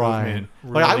grunge movement.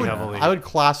 Really Like heavily. I would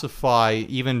classify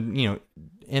even,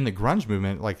 in the grunge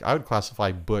movement, like I would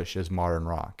classify Bush as modern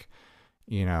rock.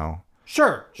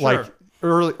 Sure. Like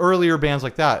earlier bands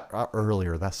like that.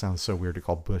 Earlier, that sounds so weird to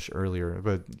call Bush earlier,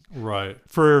 but right.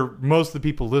 for most of the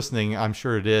people listening, I'm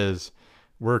sure it is.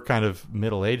 We're kind of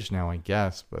middle-aged now, I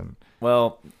guess, but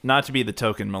Well, not to be the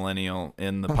token millennial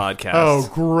in the podcast. oh,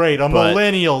 great, a But-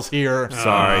 millennials here.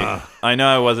 Sorry. I know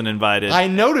I wasn't invited. I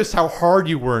noticed how hard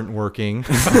you weren't working.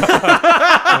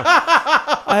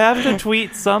 I have to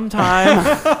tweet sometime.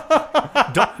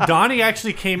 Donnie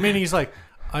actually came in. He's like,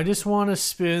 I just want to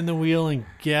spin the wheel and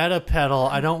get a pedal.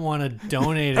 I don't want to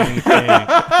donate anything.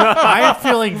 I'm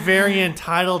feeling very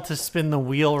entitled to spin the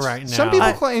wheel right now. Some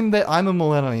people claim that I'm a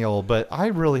millennial, but I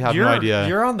really have no idea.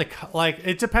 You're on the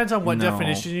it depends on what No.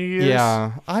 definition you use.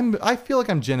 Yeah, I feel like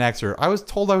I'm Gen Xer. I was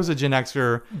told I was a Gen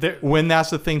Xer There- when that's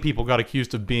the thing people got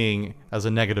accused of being as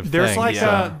a negative There's thing. like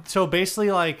Yeah. so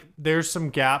basically like there's some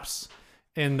gaps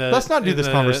in the. Let's not do in this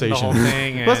the conversation. whole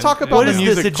thing. Let's and- talk about What the is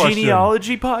music this, a question.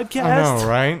 genealogy podcast? I know,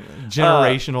 right?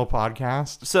 Generational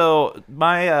podcast. So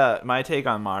my take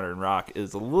on modern rock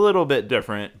is a little bit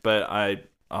different, but I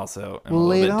also am a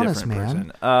Lay it little on bit us, different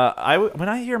man. person. When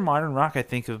I hear modern rock, I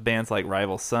think of bands like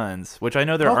Rival Sons, which I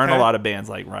know there aren't a Okay. lot of bands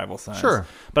like Rival Sons. Sure.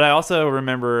 But I also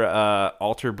remember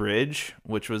Alter Bridge,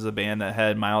 which was a band that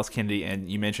had Miles Kennedy, and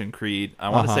you mentioned Creed. I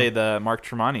want to say the Mark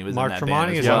Tremonti was Mark in that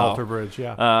band Tremonti as is on well. Alter Bridge.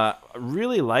 Yeah.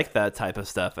 Really like that type of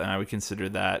stuff, and I would consider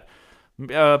that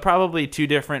probably two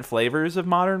different flavors of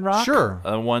modern rock. Sure.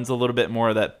 One's a little bit more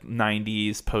of that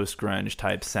 90s post-grunge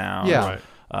type sound. Yeah.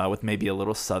 Right. With maybe a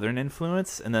little southern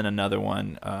influence, and then another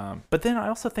one. But then I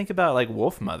also think about like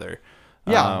Wolfmother.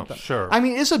 Yeah. Sure. I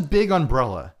mean, it's a big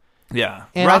umbrella. Yeah.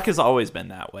 And Rock I- has always been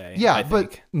that way. Yeah, I but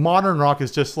think. modern rock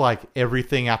is just like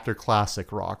everything after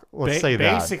classic rock. Let's say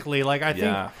that. Basically, like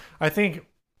Yeah. I think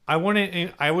I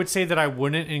wouldn't. I would say that I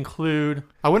wouldn't include.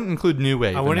 I wouldn't include new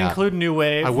wave. I in wouldn't that. include new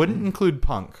wave. I wouldn't include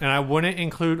punk. And I wouldn't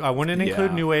include Yeah.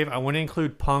 new wave. I wouldn't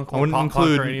include punk I or wouldn't pop punk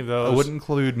include. or any of those. I wouldn't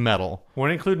include metal.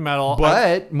 Wouldn't include metal.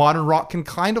 But modern rock can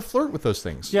kind of flirt with those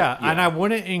things. Yeah, and I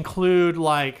wouldn't include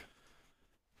like,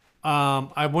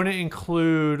 I wouldn't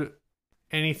include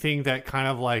anything that kind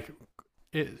of like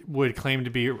it would claim to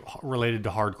be related to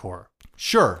hardcore.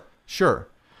 Sure.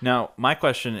 Now, my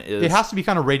question is... It has to be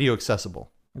kind of radio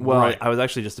accessible. Well, Right. I was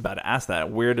actually just about to ask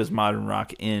that. Where does modern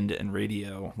rock end and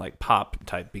radio, like pop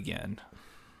type, begin?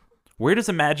 Where does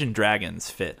Imagine Dragons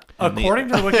fit? According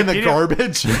to the In the Wikipedia,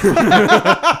 garbage.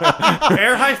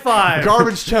 air high five.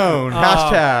 Garbage tone.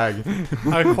 Hashtag.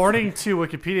 According to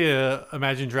Wikipedia,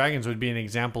 Imagine Dragons would be an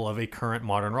example of a current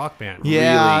modern rock band.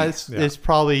 Yeah, Really? it's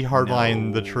probably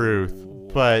hardline the truth.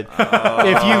 But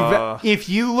if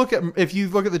you look at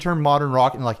the term modern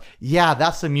rock and like, yeah,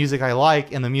 that's the music I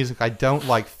like, and the music I don't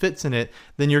like fits in it,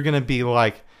 then you're gonna be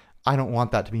like, I don't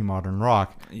want that to be modern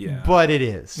rock. Yeah. But it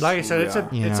is. Like I said,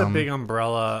 Yeah. it's a big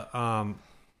umbrella.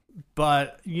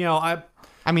 But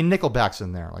I mean, Nickelback's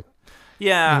in there. Like,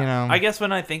 Yeah, you know. I guess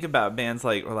when I think about bands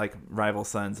like Rival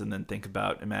Sons, and then think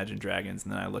about Imagine Dragons,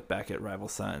 and then I look back at Rival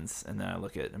Sons, and then I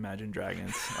look at Imagine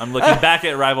Dragons. I'm looking back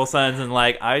at Rival Sons, and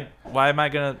why am I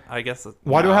gonna? I guess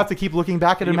why do I have to keep looking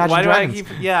back at Imagine Dragons?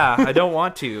 I don't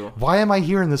want to. Why am I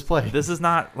here in this play? This is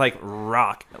not like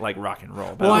rock and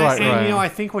roll. Well, Right, and right. I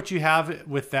think what you have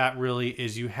with that really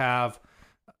is you have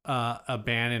a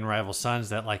band in Rival Sons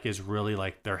that like is really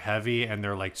like they're heavy and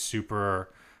they're like super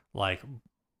like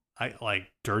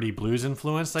dirty blues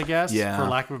influenced, I guess, Yeah. for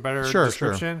lack of a better Sure.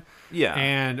 description. Yeah.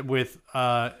 And with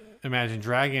Imagine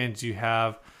Dragons, you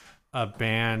have a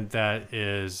band that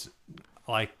is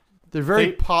like They're very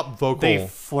they- pop vocal. they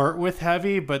flirt with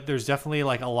heavy, but there's definitely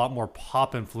like a lot more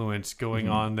pop influence going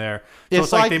on there. So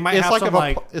it's, like they might it's have like some if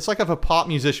like it's like if a pop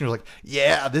musician was like,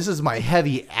 "Yeah, this is my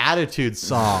heavy attitude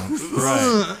song."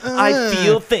 right. I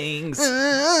feel things.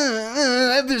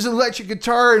 There's an electric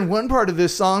guitar in one part of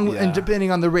this song, Yeah. and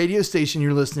depending on the radio station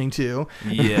you're listening to,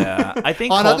 Yeah, I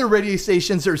think on other radio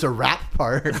stations there's a rap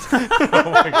part.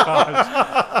 Oh my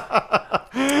gosh.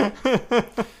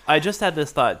 I just had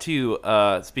this thought too.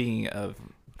 Speaking of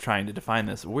trying to define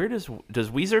this, where does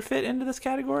Weezer fit into this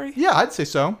category? Yeah, I'd say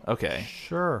so. Okay,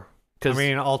 Sure. I 'Cause-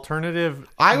 mean, alternative.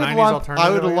 I would 90s lump. alternative. I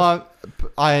would I guess? lump.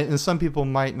 And some people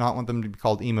might not want them to be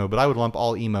called emo, but I would lump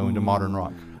all emo into modern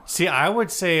rock, See, I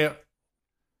would say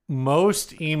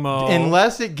most emo.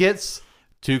 unless it gets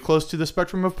too close to the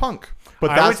spectrum of punk.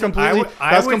 But I that's would- completely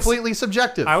I that's would- completely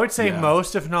subjective. I would say Yeah.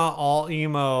 most, if not all,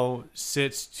 emo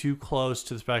sits too close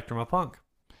to the spectrum of punk.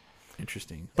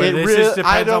 interesting. But It this really, just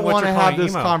depends I on don't what want to you're have calling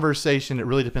this emo. conversation. It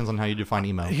really depends on how you define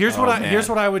emo. Here's Oh, what man. here's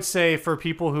what I would say for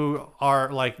people who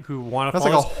are like who want to. That's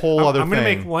like a whole other I'm going to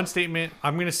thing. make one statement.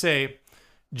 I'm going to say,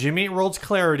 Jimmy Eat World's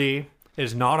Clarity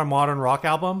is not a modern rock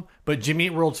album, but Jimmy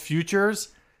Eat World's Futures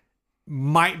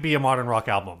might be a modern rock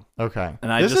album. Okay.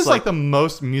 And I this just is like like- the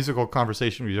most musical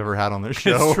conversation we've ever had on this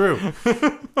show. It's true.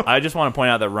 I just want to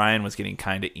point out that Ryan was getting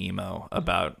kind of emo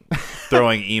about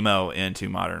throwing emo into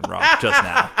modern rock just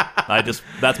now.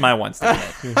 That's my one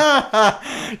statement.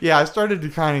 Yeah, I started to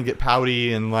kind of get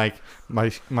pouty and like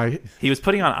my He was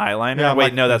putting on eyeliner. Yeah,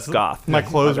 Wait, my- no, that's goth. my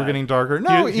clothes My were bad. getting darker.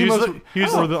 No, He was- emo's he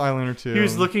was- for the eyeliner too. He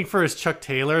was looking for his Chuck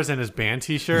Taylors and his band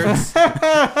T-shirts.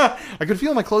 I could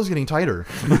feel my clothes getting tighter.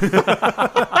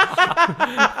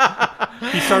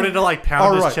 He started to like pound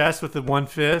All his right. chest with the one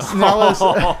fist.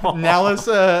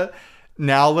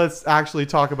 Now let's actually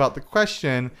talk about the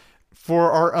question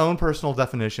for our own personal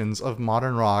definitions of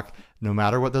modern rock. No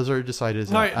matter what those are decided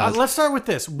as. All right, as. let's start with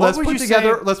this. What Let's would put you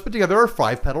together. say? Let's put together our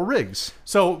 5-pedal rigs.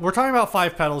 So we're talking about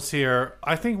 5 pedals here.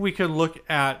 I think we could look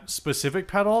at specific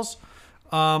pedals,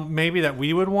 maybe that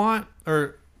we would want,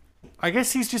 or I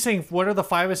guess he's just saying what are the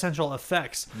 5 essential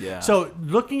effects. Yeah. So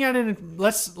looking at it,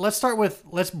 let's start with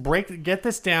get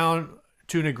this down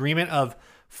to an agreement of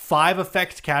 5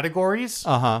 effect categories,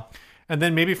 and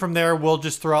then maybe from there we'll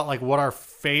just throw out like what our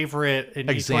favorite in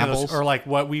each one of Examples. those, or like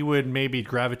what we would maybe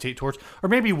gravitate towards, or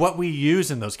maybe what we use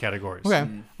in those categories. Okay.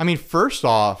 I mean, first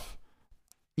off,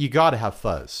 you got to have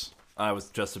fuzz. I was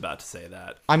just about to say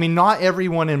that. I mean, not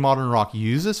everyone in modern rock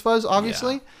uses fuzz,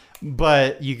 obviously,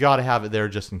 but you got to have it there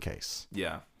just in case.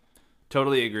 Yeah,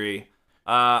 totally agree.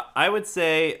 I would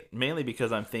say mainly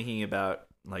because I'm thinking about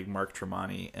like Mark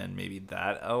Tremonti and maybe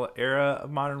that era of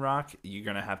modern rock, you're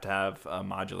gonna have to have a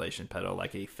modulation pedal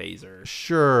like a phaser in your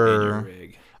Sure.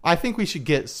 rig. I think we should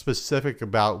get specific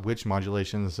about which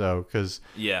modulations, though, because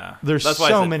Yeah, there's that's why I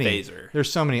so said many. Phaser.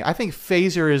 There's so many. I think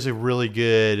phaser is a really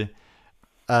good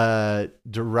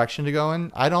direction to go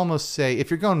in. I'd almost say if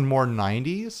you're going more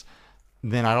 90s,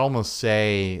 then I'd almost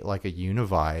say like a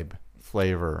Univibe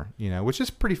flavor, which is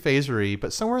pretty phasery,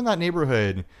 but somewhere in that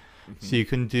neighborhood. So you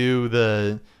can do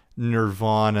the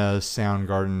Nirvana,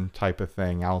 Soundgarden type of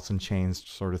thing, Alice in Chains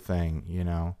sort of thing,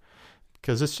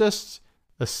 because it's just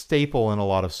a staple in a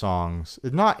lot of songs.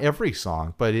 Not every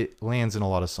song, but it lands in a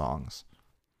lot of songs.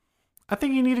 I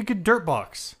think you need a good dirt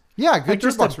box. Yeah, good Like dirt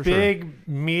just box a for sure. big,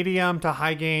 medium to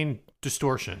high gain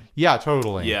distortion. Yeah,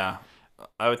 totally. Yeah,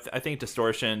 I think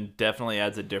distortion definitely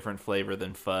adds a different flavor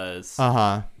than fuzz.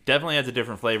 Definitely adds a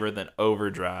different flavor than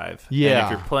overdrive. And Yeah.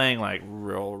 if you're playing like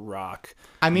real rock,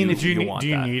 I mean, Do you want do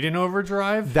you that. need an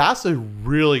overdrive? That's a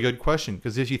really good question,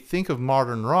 because if you think of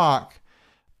modern rock,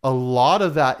 a lot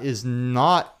of that is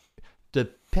not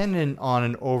dependent on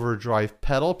an overdrive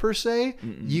pedal per se.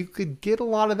 You could get a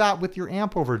lot of that with your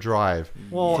amp overdrive.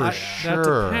 Well, for that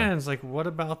sure. depends. Like, what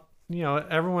about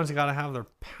everyone's got to have their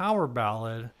power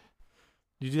ballad.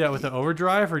 Do you do that with the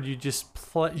overdrive, or do you just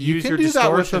You use can your do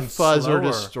that with distortion the fuzz slower? or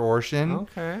distortion.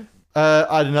 Okay.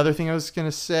 Another thing I was going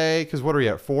to say, because what are we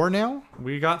at, 4 now?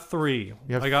 We got 3.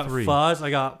 You have I got 3. fuzz. I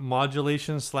got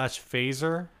modulation /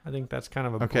 phaser. I think that's kind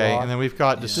of a Okay, broad- and then we've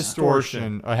got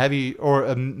distortion, a heavy or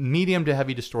a medium to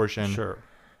heavy distortion. Sure.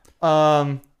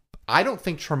 I don't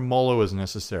think tremolo is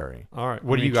necessary. All right.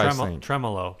 What do you guys think?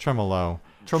 Tremolo. Tremolo.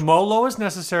 Is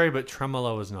necessary, but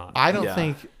tremolo is not. I don't Yeah.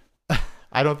 think.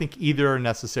 I don't think either are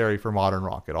necessary for modern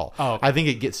rock at all. Oh, okay. I think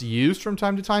it gets used from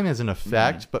time to time as an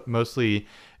effect, but mostly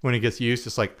when it gets used,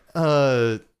 it's like,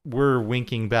 we're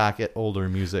winking back at older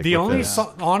music. The with only this.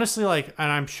 honestly, like,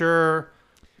 and I'm sure,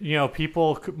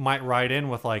 people might write in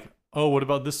with like, oh, what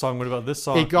about this song? What about this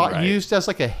song? It got Right. used as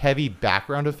like a heavy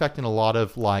background effect in a lot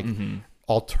of like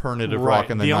alternative rock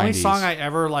in the 90s. The only song I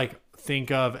ever like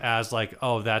think of as like,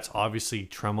 oh, that's obviously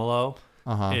tremolo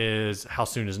is "How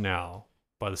Soon Is Now"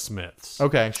 by the Smiths.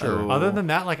 Okay, sure. Oh. Other than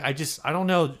that, like, I don't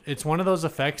know. It's one of those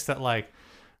effects that like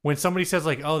when somebody says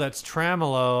like, oh, that's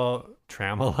tremolo.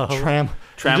 Tremolo? Tremolo?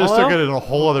 You just took it in a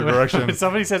whole other direction. When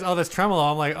somebody says, oh, that's tremolo,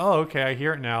 I'm like, oh, okay, I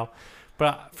hear it now.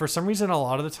 But for some reason, a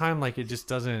lot of the time, like, it just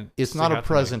doesn't. It's stick not a out to me.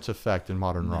 present effect in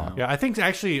modern rock. Yeah, I think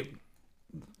actually,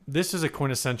 this is a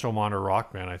quintessential modern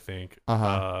rock band. I think,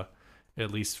 at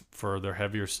least for their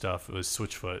heavier stuff, it was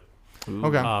Switchfoot.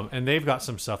 Okay. And they've got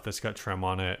some stuff that's got trem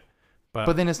on it,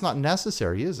 But then it's not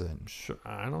necessary, is it? sure,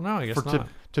 I don't know. I guess For not.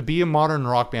 to be a modern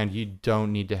rock band, you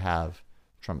don't need to have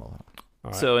tremolo.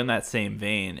 All right. So in that same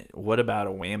vein, what about a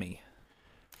whammy?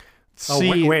 Oh,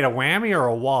 See, wait, a whammy or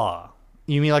a wah?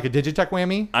 you mean like a Digitech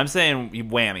whammy? I'm saying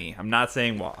whammy. I'm not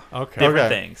saying wah. Okay.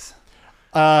 Different Okay. things.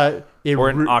 It Or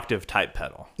an re- octave type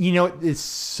pedal. it's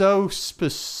so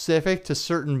specific to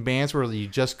certain bands where you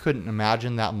just couldn't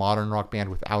imagine that modern rock band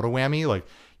without a whammy, like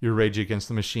your Rage Against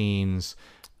the Machines.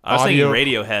 I was thinking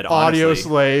Radiohead, honestly. Audio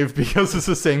Slave, because it's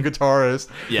the same guitarist.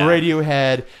 Yeah.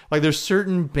 Radiohead. Like, there's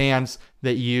certain bands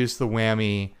that use the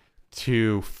whammy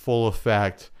to full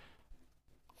effect.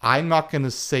 I'm not going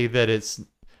to say that it's...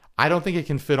 I don't think it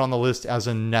can fit on the list as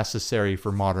a necessary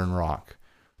for modern rock.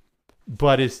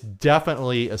 But it's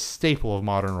definitely a staple of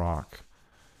modern rock.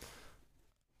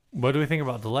 What do we think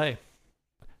about delay?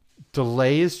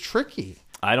 Delay is tricky.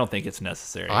 I don't think it's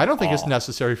necessary. I don't think it's at all.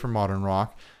 necessary for modern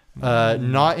rock.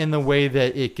 Not in the way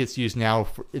that it gets used now.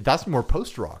 That's more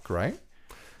post-rock, right?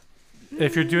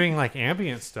 If you're doing like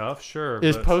ambient stuff, sure.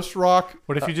 Is but post-rock...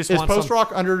 what if you just is want some-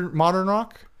 post-rock under modern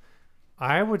rock?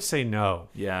 I would say no.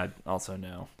 Yeah, also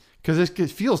no. Because it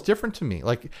feels different to me.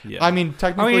 Like, Yeah. I mean,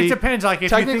 technically... it depends. Like, if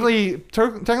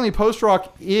technically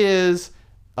post-rock is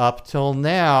up till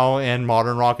now, and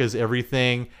modern rock is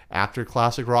everything after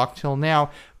classic rock till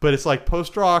now. But it's like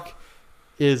post-rock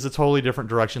is a totally different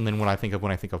direction than when I think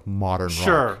of modern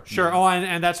rock. Sure. Oh,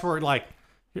 and that's where, like,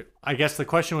 I guess the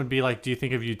question would be, like, do you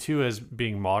think of U2 as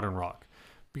being modern rock?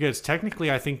 Because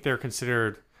technically, I think they're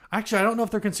considered... Actually, I don't know if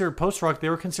they're considered post-rock. They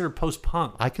were considered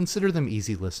post-punk. I consider them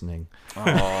easy listening. Oh,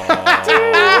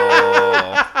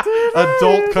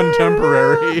 Adult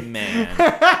contemporary. man.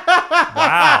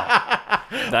 Wow.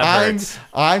 That hurts.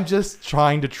 I'm just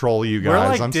trying to troll you We're,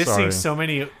 guys. like, I'm dissing sorry. so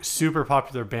many super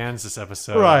popular bands this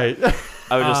episode. Right.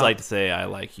 I would just like to say I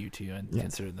like you two and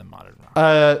consider them modern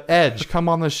rock. Edge, come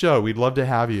on the show. We'd love to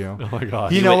have you. Oh, my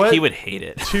gosh. You know what? He would hate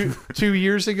it. 2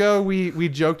 years ago, we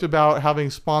joked about having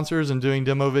sponsors and doing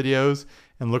demo videos,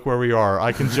 and look where we are.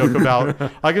 I can joke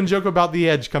about the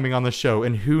Edge coming on the show,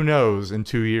 and who knows in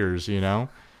 2 years?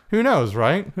 Who knows,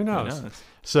 right? Who Who knows? knows?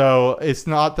 So it's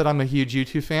not that I'm a huge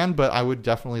YouTube fan, but I would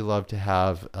definitely love to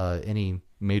have any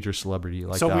major celebrity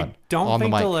like So that we don't on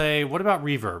think the mic. delay. What about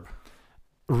reverb?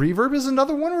 Reverb is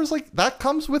another one where it's like that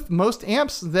comes with most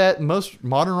amps that most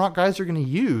modern rock guys are going to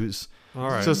use. All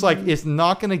right. So it's like it's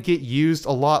not going to get used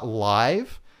a lot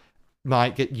live.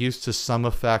 Might get used to some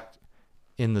effect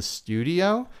in the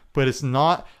studio, but it's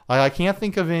not like I can't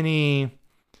think of any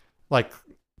like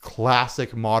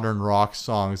classic modern rock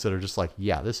songs that are just like,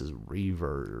 yeah, this is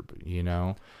reverb,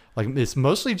 Like it's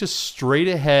mostly just straight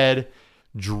ahead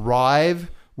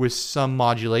drive with some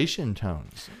modulation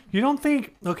tones. You don't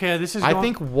think? Okay, this is. I going-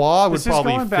 think wah would this is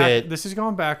probably going fit. back. This is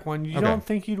going back one. You Okay. don't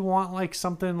think you'd want like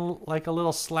something like a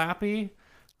little slappy,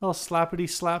 little slappity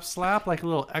slap, like a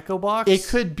little echo box? It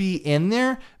could be in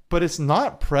there, but it's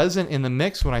not present in the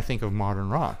mix when I think of modern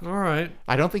rock. All right.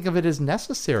 I don't think of it as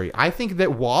necessary. I think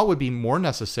that wah would be more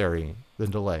necessary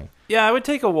than delay. Yeah, I would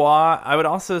take a wah. I would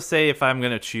also say if I'm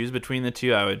going to choose between the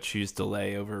two, I would choose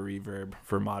delay over reverb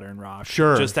for modern rock.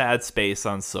 Sure. Just to add space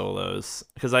on solos.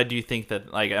 Because I do think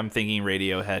that, like, I'm thinking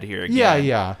Radiohead here again.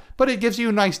 Yeah. But it gives you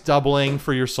a nice doubling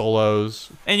for your solos.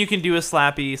 And you can do a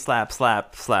slappy, slap,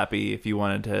 slappy if you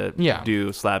wanted to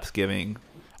do slaps giving.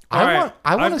 I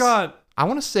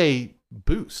want to say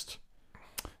boost.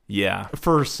 Yeah.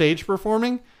 For stage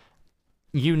performing,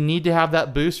 you need to have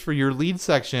that boost for your lead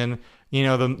section. You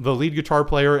know, the lead guitar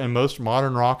player in most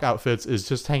modern rock outfits is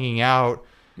just hanging out,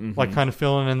 like kind of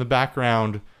filling in the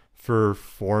background for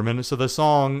 4 minutes of the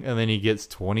song, and then he gets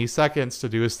 20 seconds to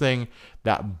do his thing.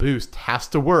 That boost has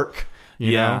to work,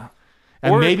 you know?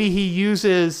 And maybe he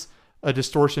uses a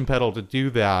distortion pedal to do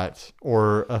that,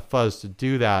 or a fuzz to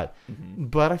do that.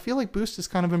 But I feel like boost is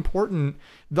kind of important.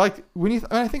 Like when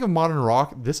I think of modern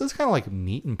rock, this is kind of like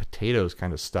meat and potatoes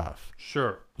kind of stuff.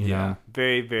 Sure. You know?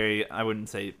 Very, very, I wouldn't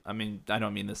say, I mean, I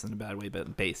don't mean this in a bad way,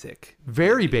 but basic.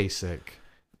 Very basic.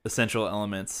 Essential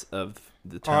elements of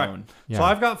the tone. All right. Yeah. So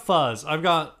I've got fuzz. I've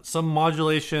got some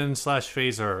modulation /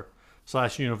 phaser /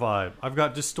 univibe. I've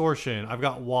got distortion. I've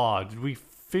got wah. Did we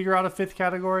figure out a fifth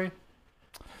category?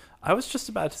 I was just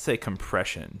about to say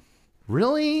compression.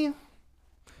 Really?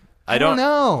 I don't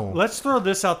know. Let's throw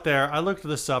this out there. I looked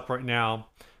this up right now.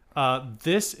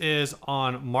 This is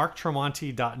on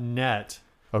marktremonti.net.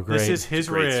 Oh, great. This is his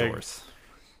Great rig. source.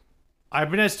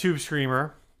 Ibanez Tube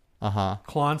Screamer, Uh-huh.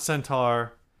 Klon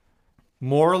Centaur,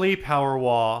 Morley Power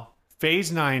Wall,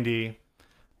 Phase 90,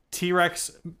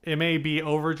 T-Rex MAB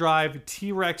Overdrive,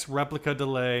 T-Rex Replica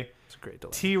Delay, It's a great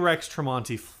delay. T-Rex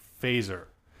Tremonti Phaser.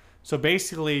 So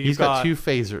basically, He's got two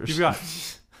phasers. You've got,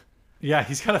 yeah,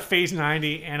 he's got a Phase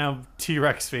 90 and a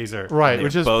T-Rex phaser. right, They're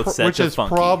which is both set to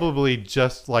funky. probably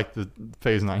just like the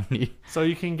Phase 90. So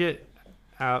you can get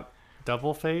out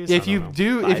double phase. If I you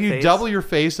don't know. if you Bi-phase? double your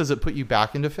phase, does it put you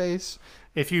back into phase?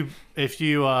 if you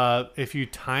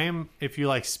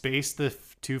like space the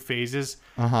two phases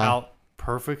out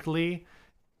perfectly,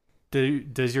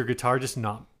 does your guitar just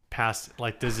not pass?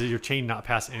 Like, does your chain not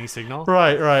pass any signal?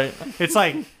 Right. It's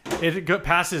like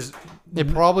passes.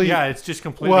 It probably It's just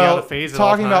completely out of phase.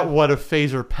 Talking at all about what a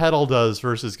phaser pedal does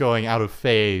versus going out of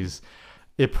phase,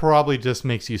 it probably just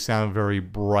makes you sound very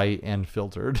bright and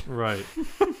filtered. right.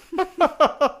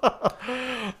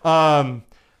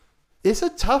 It's a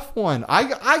tough one.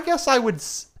 I guess I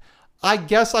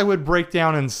would break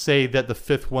down and say that the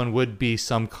fifth one would be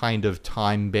some kind of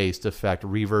time-based effect,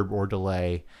 reverb or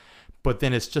delay, but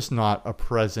then it's just not a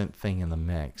present thing in the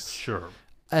mix. Sure.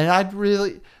 And I'd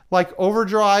really like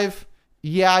overdrive.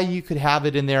 Yeah, you could have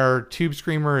it in there. Tube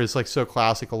Screamer is like so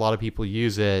classic. A lot of people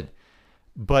use it,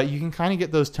 but you can kind of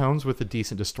get those tones with a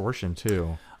decent distortion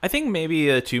too. I think maybe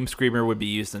a Tube Screamer would be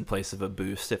used in place of a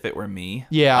boost if it were me.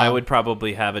 Yeah. I would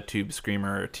probably have a Tube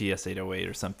Screamer or TS-808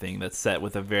 or something that's set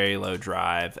with a very low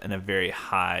drive and a very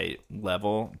high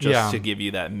level just to give you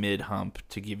that mid hump,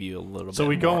 to give you a little bit So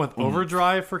we more go with oomph.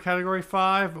 overdrive for category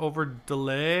 5 over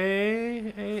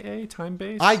delay AA time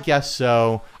based. I guess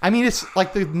so. I mean, it's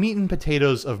like the meat and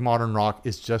potatoes of modern rock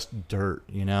is just dirt,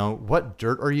 you know? What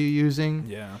dirt are you using?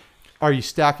 Yeah. Are you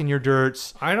stacking your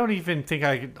dirts? I don't even think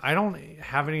I don't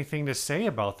have anything to say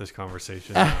about this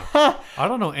conversation now. I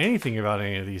don't know anything about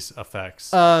any of these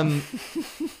effects. I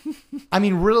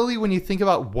mean, really, when you think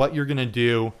about what you're going to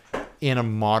do in a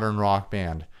modern rock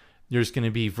band, there's going to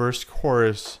be verse,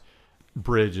 chorus,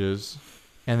 bridges,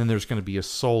 and then there's going to be a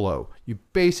solo. You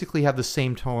basically have the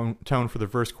same tone for the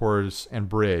verse, chorus, and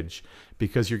bridge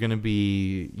because you're going to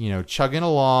be, chugging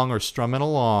along or strumming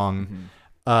along. Mm-hmm.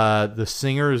 The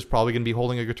singer is probably going to be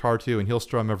holding a guitar too, and he'll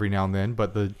strum every now and then.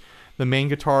 But the main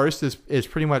guitarist is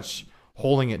pretty much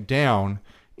holding it down.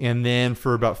 And then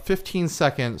for about 15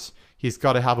 seconds, he's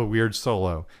got to have a weird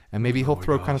solo, and maybe he'll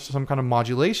throw some kind of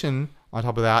modulation on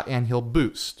top of that, and he'll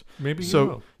boost. Maybe he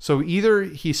will. So either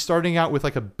he's starting out with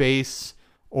like a bass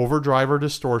overdrive or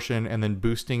distortion, and then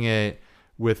boosting it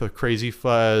with a crazy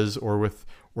fuzz, or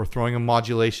throwing a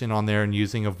modulation on there and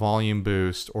using a volume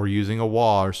boost, or using a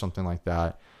wah or something like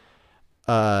that.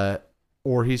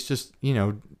 Or he's just,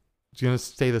 going to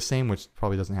stay the same, which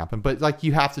probably doesn't happen. But like,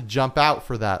 you have to jump out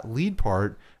for that lead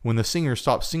part when the singer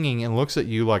stops singing and looks at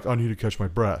you like, I need to catch my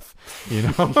breath.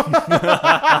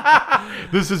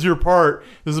 This is your part.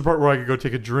 This is the part where I could go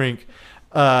take a drink.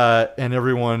 And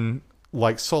everyone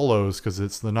likes solos because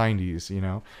it's the 90s,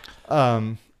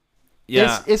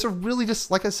 Yeah. It's a really,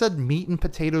 just like I said, meat and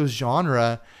potatoes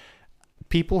genre.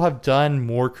 People have done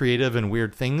more creative and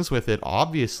weird things with it,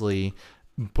 obviously,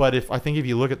 But if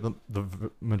you look at the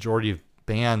majority of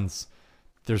bands,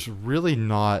 there's really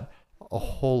not a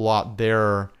whole lot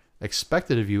there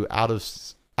expected of you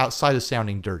outside of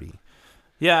sounding dirty.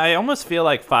 Yeah, I almost feel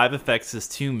like 5 effects is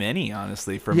too many,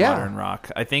 honestly, for modern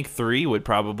rock. I think 3 would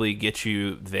probably get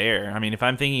you there. I mean, if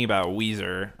I'm thinking about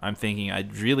Weezer, I'm thinking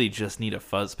I'd really just need a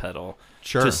fuzz pedal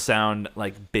to sound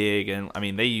like big. And I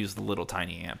mean, they use the little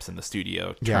tiny amps in the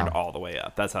studio turned all the way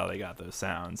up. That's how they got those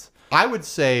sounds. I would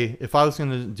say if I was going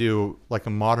to do like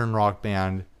a modern rock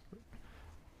band,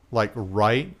 like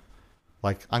I'm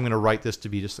going to write this to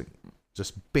be just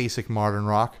basic modern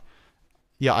rock.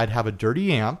 Yeah, I'd have a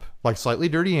dirty amp, like slightly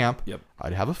dirty amp. Yep.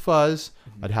 I'd have a fuzz,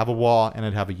 I'd have a wah, and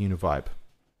I'd have a univibe.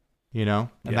 And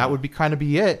that would be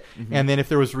it. Mm-hmm. And then if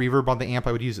there was reverb on the amp,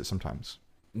 I would use it sometimes.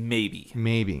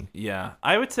 Maybe. Yeah.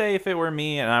 I would say if it were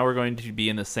me and I were going to be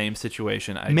in the same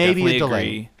situation, I maybe definitely a delay.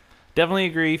 agree. Definitely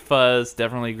agree fuzz,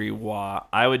 definitely agree wah.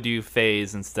 I would do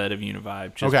phase instead of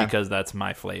univibe just because that's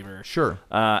my flavor. Sure.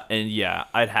 And yeah,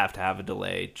 I'd have to have a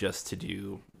delay just to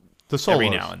do the solos. Every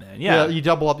now and then. Yeah. You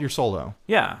double up your solo.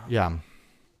 Yeah. Yeah.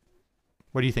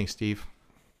 What do you think, Steve?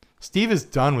 Steve is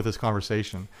done with this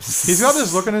conversation. He's got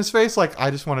this look on his face like,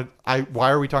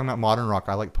 why are we talking about modern rock?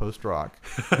 I like post rock.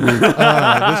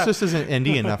 This just isn't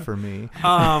indie enough for me.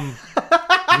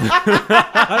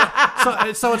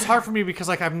 So it's hard for me because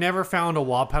like I've never found a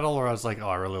wah pedal where I was like, oh,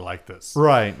 I really like this.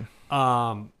 Right.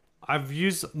 I've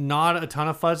used not a ton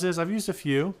of fuzzes. I've used a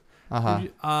few.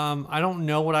 I don't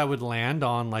know what I would land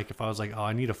on. Like if I was like, oh,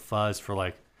 I need a fuzz for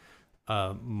like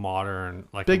a modern,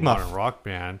 like Big a Muff. modern rock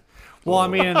band. Well, I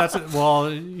mean, is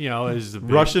the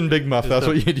Russian Big Muff? That's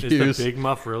what you'd use. Is the Big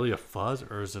Muff really a fuzz,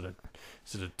 or is it a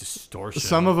distortion?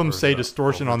 Some of them say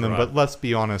distortion on them, but let's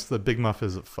be honest, the Big Muff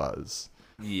is a fuzz.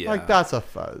 Yeah, like that's a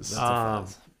fuzz. That's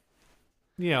a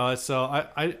fuzz. So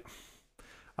I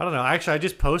don't know. Actually, I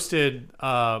just posted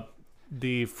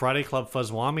the Friday Club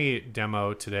Fuzzwami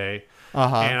demo today,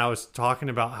 and I was talking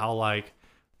about how like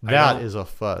that is a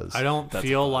fuzz. I don't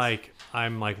feel like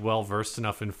I'm like well versed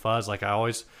enough in fuzz. Like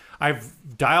I've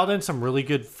dialed in some really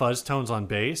good fuzz tones on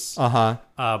bass.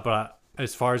 But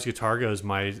as far as guitar goes,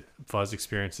 my fuzz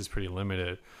experience is pretty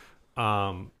limited.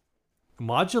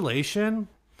 Modulation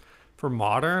for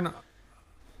modern,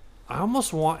 I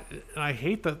almost want, and I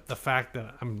hate the fact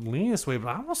that I'm leaning this way, but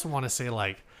I almost want to say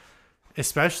like,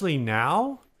 especially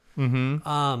now,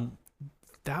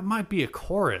 that might be a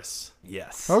chorus.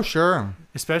 Yes. Oh, sure.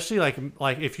 Especially like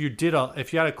if you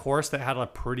had a chorus that had a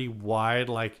pretty wide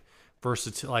like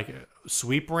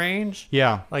sweep range.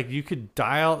 Yeah. Like you could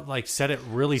set it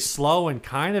really slow and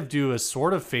kind of do a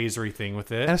sort of phasery thing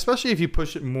with it. And especially if you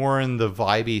push it more in the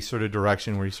vibey sort of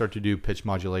direction where you start to do pitch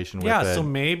modulation with it. Yeah, so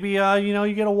maybe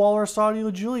you get a Walrus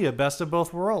Audio Julia, best of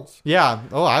both worlds. Yeah.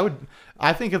 Oh,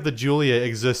 I think if the Julia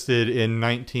existed in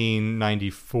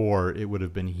 1994, it would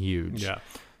have been huge. Yeah.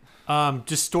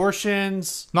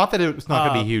 Distortions. Not that it's not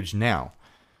going to be huge now.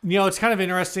 It's kind of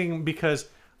interesting because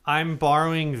I'm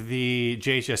borrowing the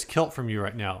JHS Kilt from you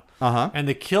right now. And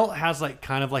the Kilt has like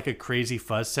kind of like a crazy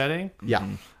fuzz setting. Yeah.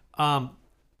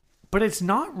 But it's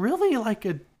not really like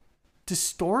a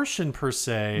distortion per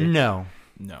se. No.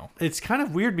 It's kind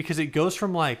of weird because it goes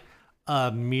from like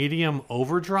a medium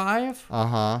overdrive.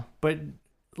 But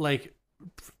like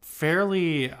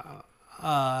fairly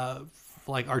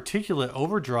like articulate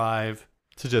overdrive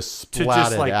to just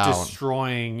splat like out.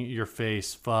 Destroying your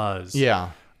face fuzz.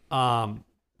 Yeah.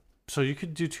 So you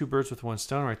could do two birds with one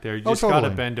stone right there. You just got to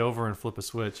bend over and flip a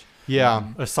switch. Yeah.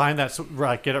 Assign that,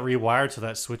 get it rewired so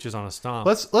that switches on a stomp.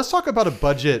 Let's talk about a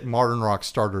budget modern rock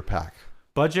starter pack.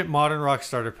 Budget modern rock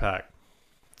starter pack.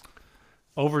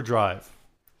 Overdrive.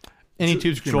 Any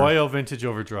Tube Screamer. Joyo vintage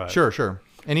overdrive. Sure.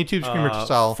 Any Tube Screamer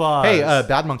style. Fuzz. Hey,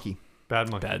 Bad Monkey. Bad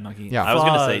Monkey. Yeah. I was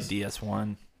going to say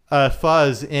DS1.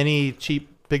 Fuzz. Any cheap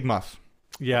Big Muff.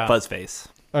 Yeah. Fuzz Face.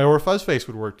 Or Fuzz Face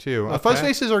would work too. Okay. Fuzz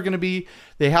Faces are going to be.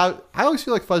 I always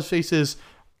feel like Fuzz Faces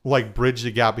like bridge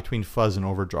the gap between fuzz and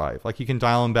overdrive. Like you can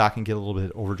dial them back and get a little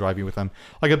bit overdrivey with them.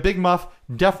 Like a Big Muff,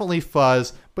 definitely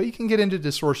fuzz, but you can get into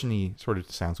distortion-y sort of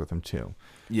sounds with them too.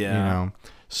 Yeah.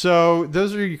 So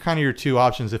those are kind of your two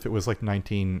options if it was like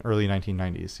early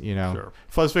 1990s. Sure.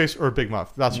 Fuzz Face or Big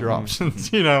Muff. That's your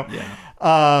options.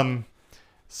 Yeah.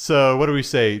 So what do we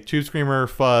say? Tube Screamer,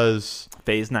 Fuzz.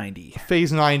 Phase 90.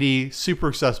 Phase 90, super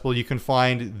accessible. You can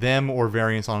find them or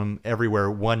variants on them everywhere.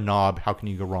 One knob. How can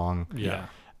you go wrong? Yeah.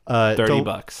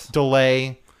 $30.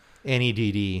 Delay, any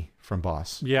DD from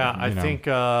Boss. Yeah, I think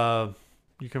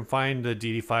you can find the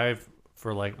DD5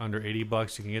 for like under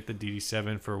 $80. You can get the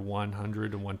DD7 for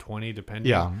 $100 to $120 depending.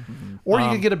 Yeah. Or you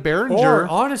could get a Behringer. Or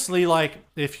honestly, like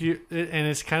if you, and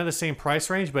it's kind of the same price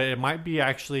range, but it might be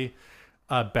actually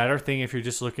a better thing if you're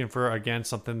just looking for, again,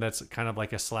 something that's kind of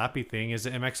like a slappy thing is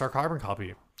the MXR carbon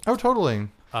copy. Oh, totally.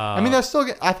 I mean, that's still.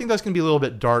 I think that's going to be a little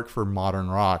bit dark for modern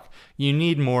rock. You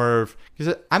need more of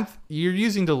because you're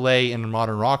using delay in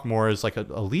modern rock more as like a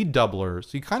lead doubler, so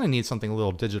you kind of need something a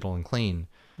little digital and clean.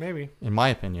 Maybe, in my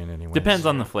opinion, anyway. Depends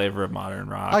on the flavor of modern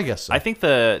rock. I guess so. I think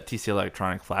the TC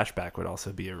Electronic Flashback would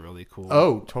also be a really cool.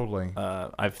 Oh, totally.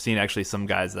 I've seen actually some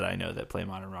guys that I know that play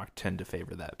modern rock tend to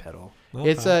favor that pedal. Okay.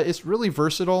 It's really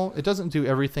versatile. It doesn't do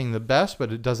everything the best,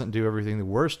 but it doesn't do everything the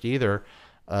worst either.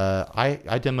 I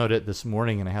demoed it this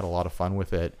morning and I had a lot of fun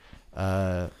with it.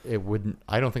 I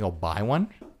don't think I'll buy one,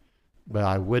 but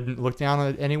I wouldn't look down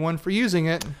at anyone for using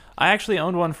it. I actually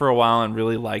owned one for a while and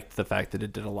really liked the fact that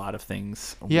it did a lot of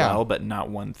things well, but not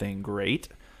one thing great.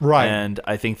 Right. And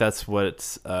I think that's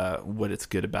what's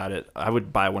good about it. I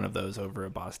would buy one of those over a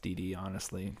Boss DD,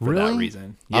 honestly, for that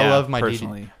reason. Yeah, I love my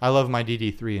personally. I love my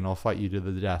DD3, and I'll fight you to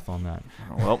the death on that.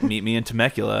 Well, meet me in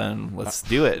Temecula and let's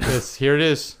do it. Here it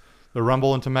is. The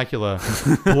Rumble in Temecula.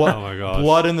 Oh my gosh.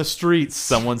 Blood in the streets.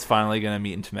 Someone's finally going to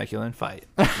meet in Temecula and fight.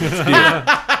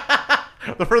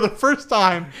 For the first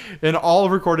time in all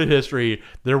of recorded history,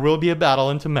 there will be a battle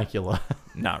in Temecula.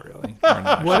 Not really. We're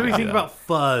not What do we actually think gonna about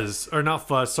fuzz? Or not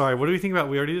fuzz, sorry. What do we think about,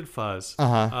 we already did fuzz.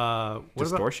 What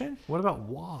distortion? What about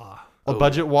wah? A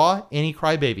budget wah, any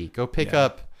Crybaby. Go pick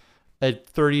up a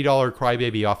 $30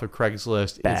 Crybaby off of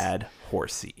Craigslist. Bad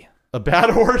horsey. A bad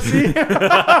horsey? Oh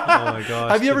my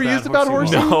gosh. Have you ever used a bad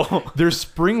horsey? No. They're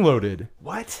spring loaded.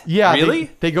 What? Yeah.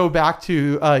 Really? They go back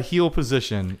to heel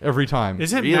position every time.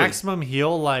 Isn't Really? maximum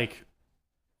heel like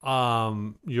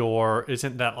isn't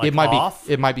that like it might off?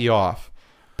 It might be off.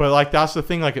 But like that's the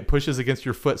thing, like it pushes against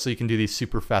your foot so you can do these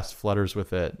super fast flutters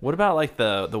with it. What about like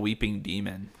the Weeping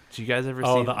Demon? Did you guys ever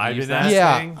see the use Ibanez? that?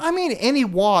 Yeah. thing? I mean any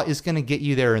wah is gonna get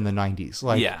you there in the 90s.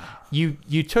 Like Yeah.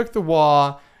 you took the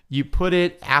wah, you put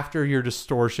it after your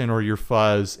distortion or your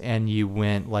fuzz, and you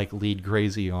went like lead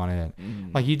crazy on it.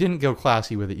 Like you didn't go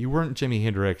classy with it. You weren't Jimi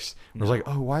Hendrix. It was like,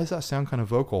 oh, why does that sound kind of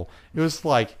vocal? It was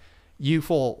like you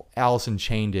full Allison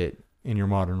chained it in your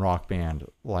modern rock band,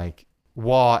 like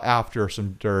wah after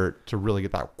some dirt to really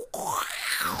get that.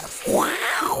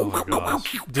 Oh my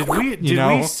gosh. Did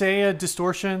we say a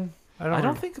distortion? I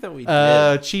don't think that we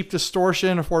did. Cheap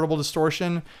distortion, affordable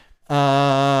distortion.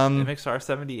 MXR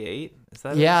 78? Is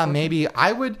that Yeah, a distortion? maybe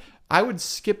I would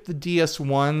skip the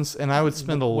DS1s and I would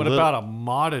spend a What little. about a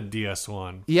modded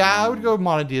DS1? Yeah, I would go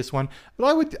modded DS1,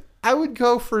 but I would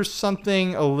go for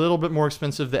something a little bit more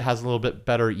expensive that has a little bit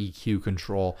better EQ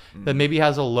control, that maybe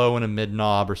has a low and a mid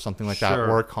knob or something like that, Sure.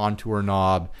 or a contour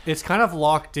knob. It's kind of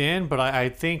locked in, but I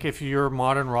think if your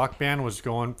modern rock band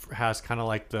has kind of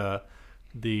like the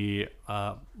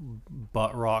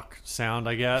butt rock sound,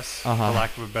 I guess, for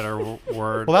lack of a better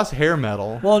word. Well, that's hair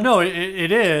metal. Well, no,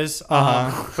 it is.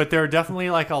 But there are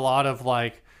definitely like a lot of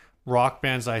like rock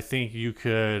bands. I think you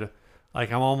could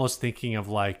like. I'm almost thinking of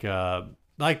like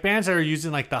bands that are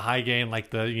using like the high gain, like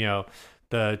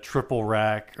the triple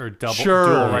rec or dual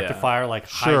Sure. rectifier, like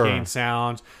Sure. high gain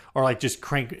sounds, or like just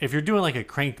crank. If you're doing like a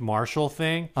cranked Marshall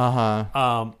thing,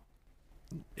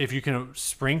 if you can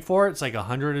spring for it, it's like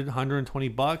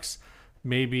 $100-$120.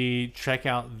 Maybe check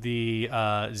out the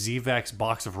ZVEX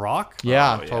Box of Rock.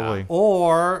 Yeah, yeah. totally.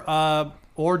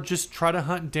 Or just try to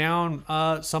hunt down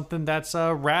something that's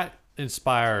rat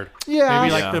inspired. Yeah.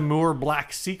 Maybe like Yeah. the Moore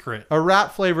Black Secret. A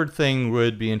rat flavored thing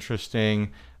would be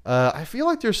interesting. I feel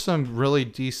like there's some really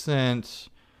decent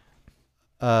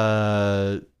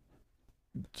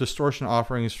distortion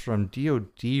offerings from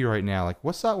DoD right now. Like,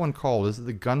 what's that one called? Is it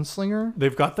the Gunslinger?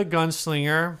 They've got the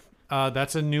Gunslinger.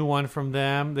 That's a new one from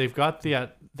them. They've got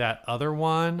that other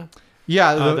one.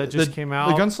 Yeah, that just came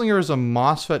out. The Gunslinger is a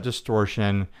MOSFET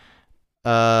distortion.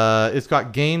 It's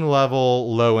got gain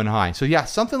level, low and high. So yeah,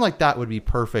 something like that would be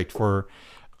perfect for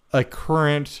a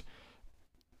current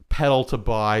pedal to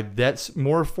buy that's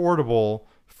more affordable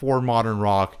for modern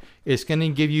rock. It's going to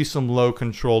give you some low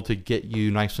control to get you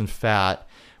nice and fat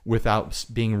without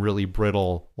being really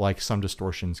brittle like some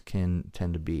distortions can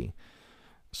tend to be.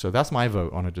 So that's my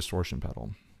vote on a distortion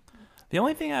pedal. The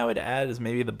only thing I would add is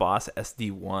maybe the Boss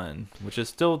SD1, which is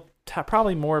still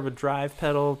probably more of a drive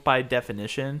pedal by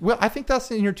definition. Well, I think that's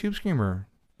in your Tube Screamer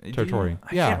territory.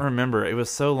 I can't remember. It was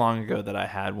so long ago that I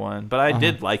had one, but I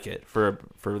did like it for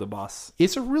the Boss.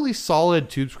 It's a really solid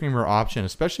Tube Screamer option,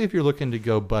 especially if you're looking to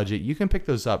go budget. You can pick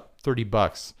those up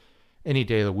 $30 any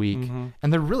day of the week,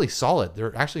 and they're really solid.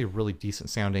 They're actually a really decent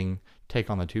sounding take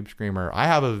on the Tube Screamer. I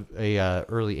have a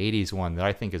early 80s one that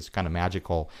I think is kind of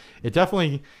magical. It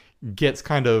definitely gets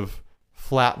kind of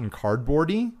flat and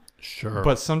cardboardy, Sure.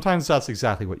 But sometimes that's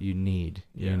exactly what you need,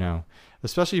 you know,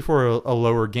 especially for a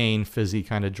lower gain fizzy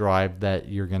kind of drive that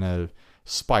you're going to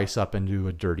spice up into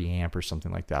a dirty amp or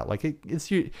something like that. Like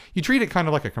it's you treat it kind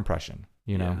of like a compression,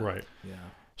 you know? Right. Yeah.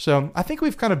 So I think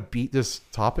we've kind of beat this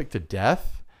topic to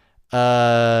death.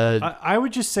 I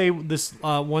would just say this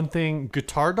one thing.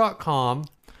 Guitar.com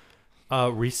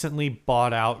recently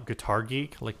bought out Guitar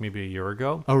Geek, like maybe a year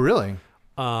ago. Oh, really?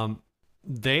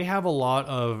 They have a lot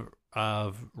of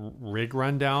rig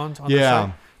rundowns on their Yeah.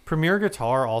 site. Premier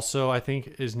Guitar also, I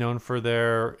think, is known for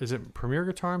their... Is it Premier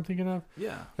Guitar I'm thinking of?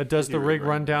 Yeah. That does the rig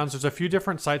rundowns. There's a few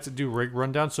different sites that do rig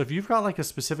rundowns. So if you've got like a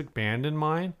specific band in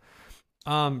mind,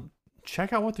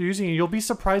 check out what they're using. You'll be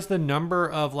surprised the number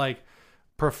of like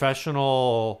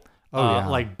professional,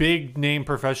 like big name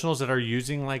professionals that are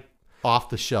using like Off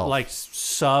the shelf. like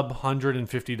sub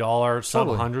 $150, sub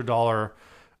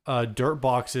 $100 dirt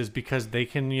boxes, because they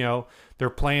can, you know, they're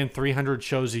playing 300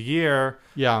 shows a year.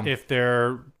 Yeah. If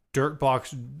their dirt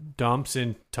box dumps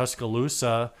in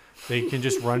Tuscaloosa, they can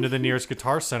just run to the nearest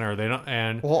Guitar Center. They don't,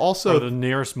 and Well, also- or the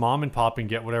nearest mom and pop and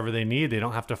get whatever they need. They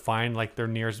don't have to find like their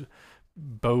nearest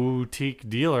boutique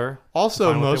dealer.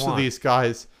 Also, find what they most of want. these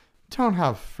guys don't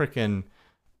have freaking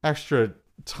extra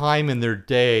time in their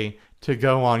day to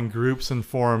go on groups and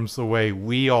forums the way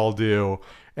we all do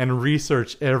and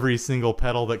research every single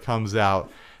pedal that comes out.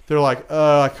 They're like,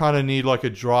 I kind of need like a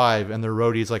drive. And their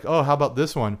roadie's like, oh, how about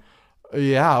this one?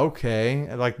 Yeah, okay.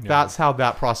 And like that's how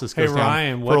that process goes Hey, down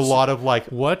Ryan, for a what's- lot of like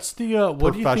What's the what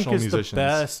do you think professional is musicians. the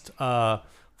best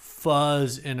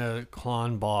fuzz in a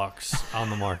Klon box on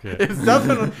the market? It's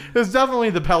definitely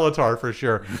the Pelotar for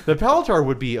sure. The Pelotar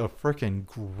would be a freaking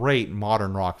great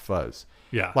modern rock fuzz.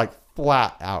 Yeah. Like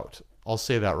flat out. I'll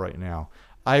say that right now.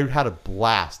 I had a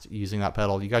blast using that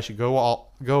pedal. You guys should go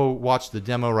watch the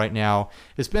demo right now.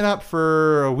 It's been up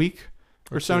for a week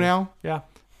or so now. Yeah.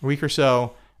 A week or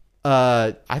so.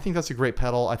 I think that's a great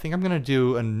pedal. I think I'm going to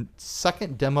do a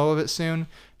second demo of it soon,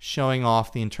 showing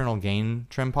off the internal gain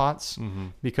trim pots,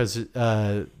 because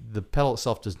the pedal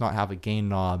itself does not have a gain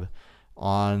knob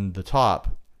on the top,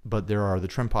 but there are the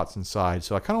trim pots inside.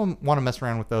 So I kind of want to mess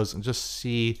around with those and just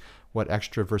see what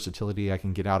extra versatility I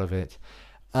can get out of it.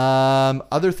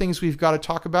 Other things we've got to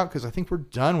talk about, because I think we're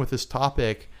done with this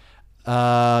topic. Do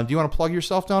you want to plug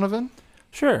yourself, Donovan?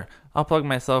 Sure. I'll plug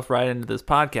myself right into this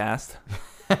podcast.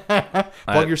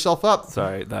 Plug yourself up.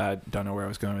 Sorry, I don't know where I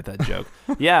was going with that joke.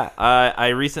 Yeah, I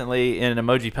recently, in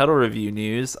Emoji Pedal Review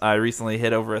news, I recently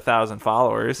hit over 1,000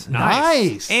 followers.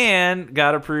 Nice. And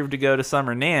got approved to go to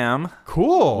Summer NAMM,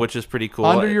 Cool. which is pretty cool.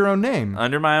 Under your own name.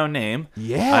 Under my own name.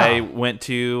 Yeah. I went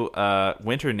to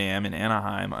Winter NAMM in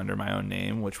Anaheim under my own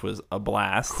name, which was a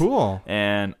blast. Cool.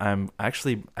 And I'm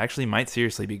actually might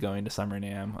seriously be going to Summer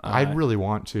NAMM. I really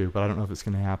want to, but I don't know if it's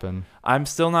going to happen. I'm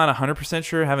still not 100%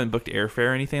 sure. I haven't booked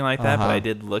airfare or anything like that, but Uh-huh. I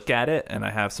did look at it, and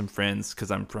I have some friends, because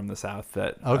I'm from the South,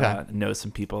 that know some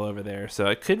people over there. So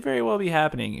it could very well be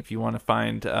happening. If you want to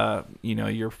find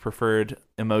your preferred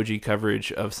emoji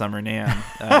coverage of Summer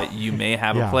NAMM, you may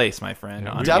have Yeah. a place, my friend.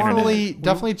 on the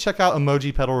Definitely check out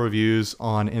Emoji Pedal Reviews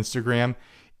on Instagram.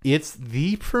 It's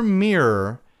the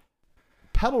premier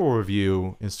pedal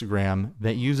review Instagram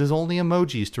that uses only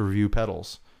emojis to review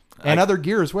pedals. And other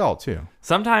gear as well, too.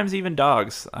 Sometimes even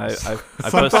dogs. I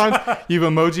post Sometimes you've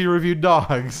emoji reviewed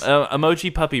dogs.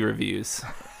 emoji puppy reviews.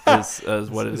 Is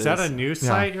what it is. Is that a new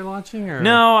site you're launching? Or?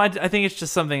 No, I think it's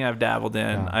just something I've dabbled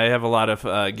in. Yeah. I have a lot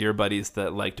of gear buddies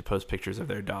that like to post pictures of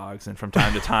their dogs, and from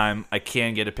time to time, I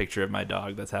can get a picture of my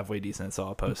dog that's halfway decent, so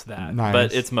I'll post that. Nice.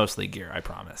 But it's mostly gear, I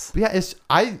promise. But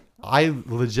yeah, I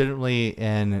legitimately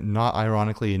and not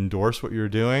ironically endorse what you're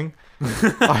doing.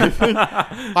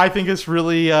 I think it's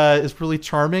really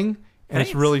charming and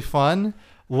it's really fun.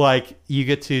 Like, you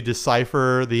get to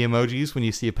decipher the emojis when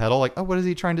you see a pedal. Like, oh, what is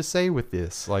he trying to say with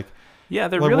this? Like, Yeah,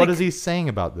 they're like really. what is he saying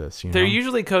about this? You They're know?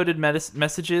 usually coded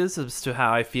messages as to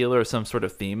how I feel or some sort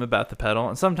of theme about the pedal,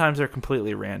 and sometimes they're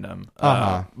completely random.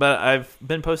 But I've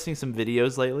been posting some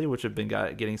videos lately, which have been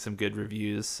getting some good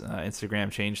reviews.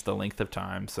 Instagram changed the length of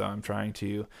time, so I'm trying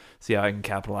to see how I can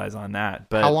capitalize on that.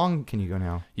 But How long can you go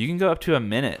now? you can go up to a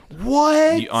minute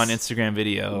What? on Instagram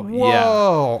video.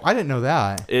 Whoa! Yeah. I didn't know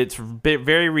that. It's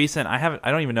very recent. I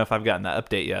don't even know if I've gotten that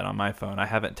update yet on my phone. I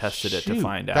haven't tested it to Shoot,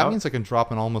 find out. That means I can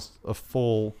drop in almost a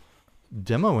full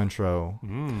demo intro.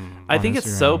 I think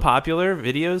it's so Instagram. popular.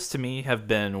 Videos to me have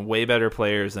been way better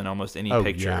players than almost any Oh,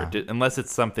 picture, yeah. unless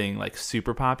it's something like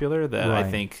super popular that I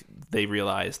Right. think they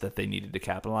realized that they needed to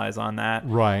capitalize on that.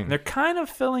 Right. And they're kind of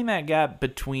filling that gap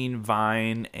between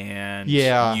Vine and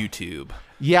Yeah. YouTube.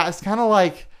 Yeah, it's kind of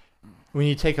like when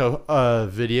you take a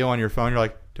video on your phone, you're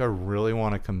like, do I really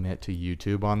want to commit to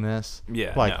YouTube on this?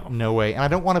 Yeah, Like, no way. And I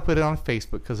don't want to put it on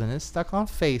Facebook because then it's stuck on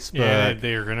Facebook. Yeah,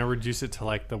 they're gonna reduce it to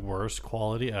like the worst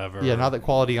quality ever. Yeah, now that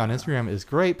quality on Instagram is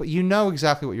great, but you know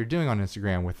exactly what you're doing on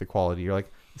Instagram with the quality. You're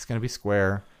like, it's going to be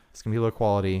square. It's going to be low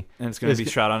quality. And it's going to be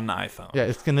shot on an iPhone. Yeah,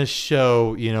 it's going to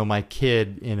show, my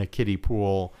kid in a kiddie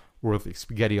pool with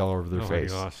spaghetti all over their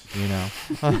face. My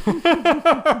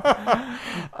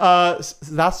gosh.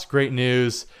 That's great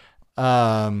news.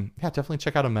 Definitely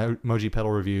check out Emoji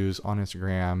Pedal Reviews on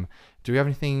Instagram. Do we have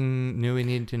anything new we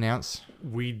need to announce?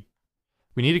 We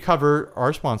need to cover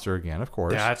our sponsor again, of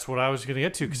course. That's what I was gonna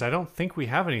get to because I don't think we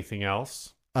have anything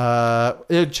else.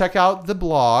 Check out the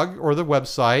blog or the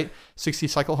website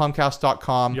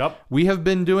 60cyclehumcast.com. Yep. We have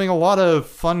been doing a lot of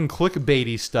fun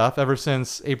clickbaity stuff ever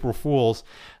since April Fool's.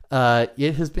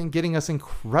 It has been getting us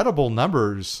incredible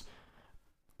numbers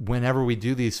whenever we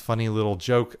do these funny little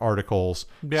joke articles.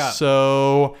 Yeah.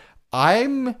 So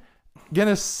I'm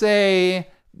gonna say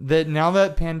that now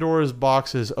that Pandora's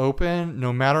box is open,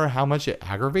 no matter how much it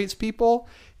aggravates people,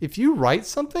 if you write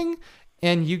something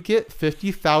and you get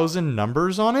 50,000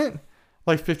 numbers on it,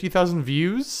 like 50,000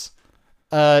 views,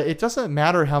 it doesn't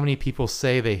matter how many people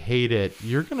say they hate it.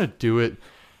 You're going to do it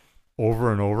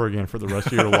over and over again for the rest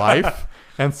of your life.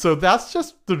 And so that's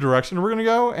just the direction we're going to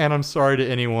go. And I'm sorry to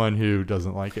anyone who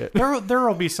doesn't like it. There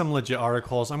will be some legit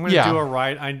articles. I'm going to do a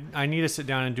write. I need to sit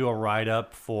down and do a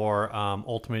write-up for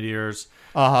Ultimate Ears.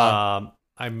 I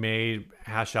may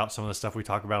hash out some of the stuff we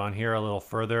talk about on here a little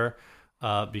further.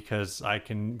 Because I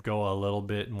can go a little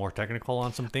bit more technical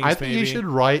on some things. I think you should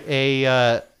write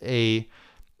I think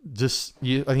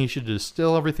you should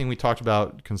distill everything we talked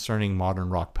about concerning modern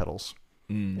rock pedals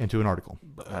into an article.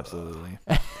 Absolutely.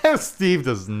 Steve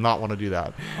does not want to do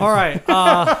that. All right,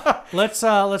 let's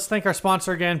thank our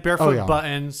sponsor again, Barefoot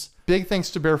Buttons. Big thanks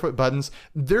to Barefoot Buttons.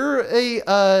 They're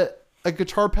a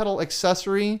guitar pedal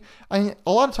accessory. A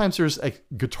lot of times there's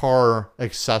guitar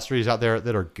accessories out there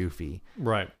that are goofy.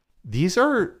 Right. These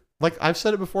are, like I've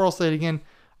said it before, I'll say it again.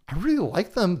 I really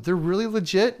like them. They're really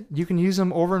legit. You can use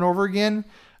them over and over again.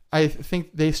 I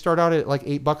think they start out at like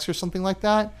 $8 or something like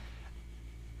that.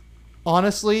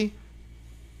 Honestly,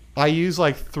 I use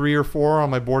like 3 or 4 on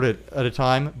my board at a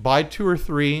time. Buy 2 or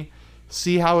 3.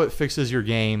 See how it fixes your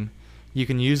game. You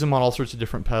can use them on all sorts of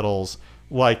different pedals.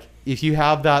 Like if you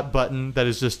have that button that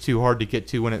is just too hard to get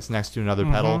to when it's next to another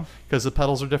pedal because the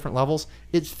pedals are different levels,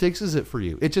 it fixes it for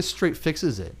you. It just straight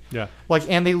fixes it. Yeah.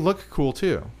 And they look cool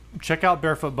too. Check out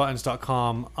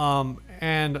barefootbuttons.com.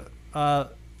 And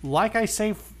like I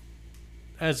say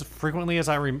as frequently as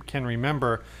I can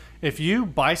remember, if you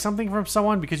buy something from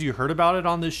someone because you heard about it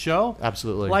on this show,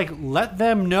 absolutely, let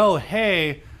them know,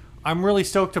 hey, I'm really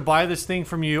stoked to buy this thing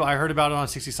from you. I heard about it on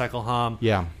 60 Cycle Hum.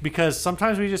 Yeah. Because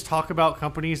sometimes we just talk about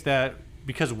companies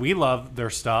because we love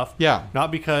their stuff. Yeah. Not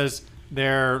because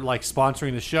they're like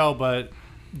sponsoring the show, but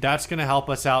that's going to help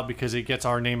us out because it gets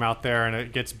our name out there and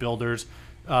it gets builders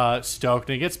stoked.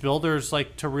 And it gets builders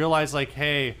like to realize like,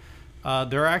 hey,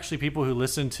 there are actually people who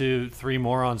listen to 3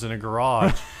 morons in a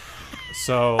garage.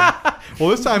 So, well,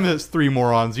 this time it's 3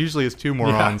 morons. Usually it's 2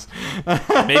 morons.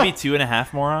 Yeah. Maybe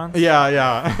 2.5 morons.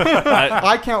 Yeah.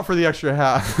 I count for the extra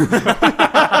half.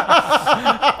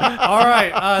 All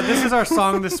right. This is our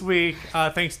song this week.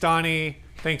 Thanks, Donnie.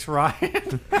 Thanks,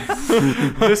 Ryan.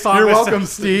 You're welcome,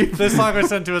 Steve. This song was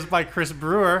sent to us by Chris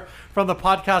Brewer from the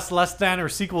podcast Less Than or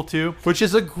Sequel To, which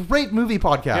is a great movie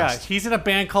podcast. Yeah, he's in a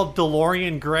band called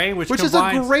DeLorean Gray, which is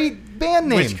a great band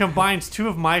name. Which combines 2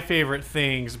 of my favorite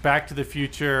things, Back to the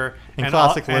Future and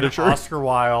classic literature. And Oscar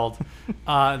Wilde.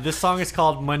 This song is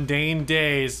called Mundane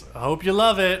Days. I hope you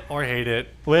love it or hate it.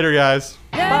 Later, guys.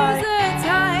 There's a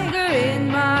tiger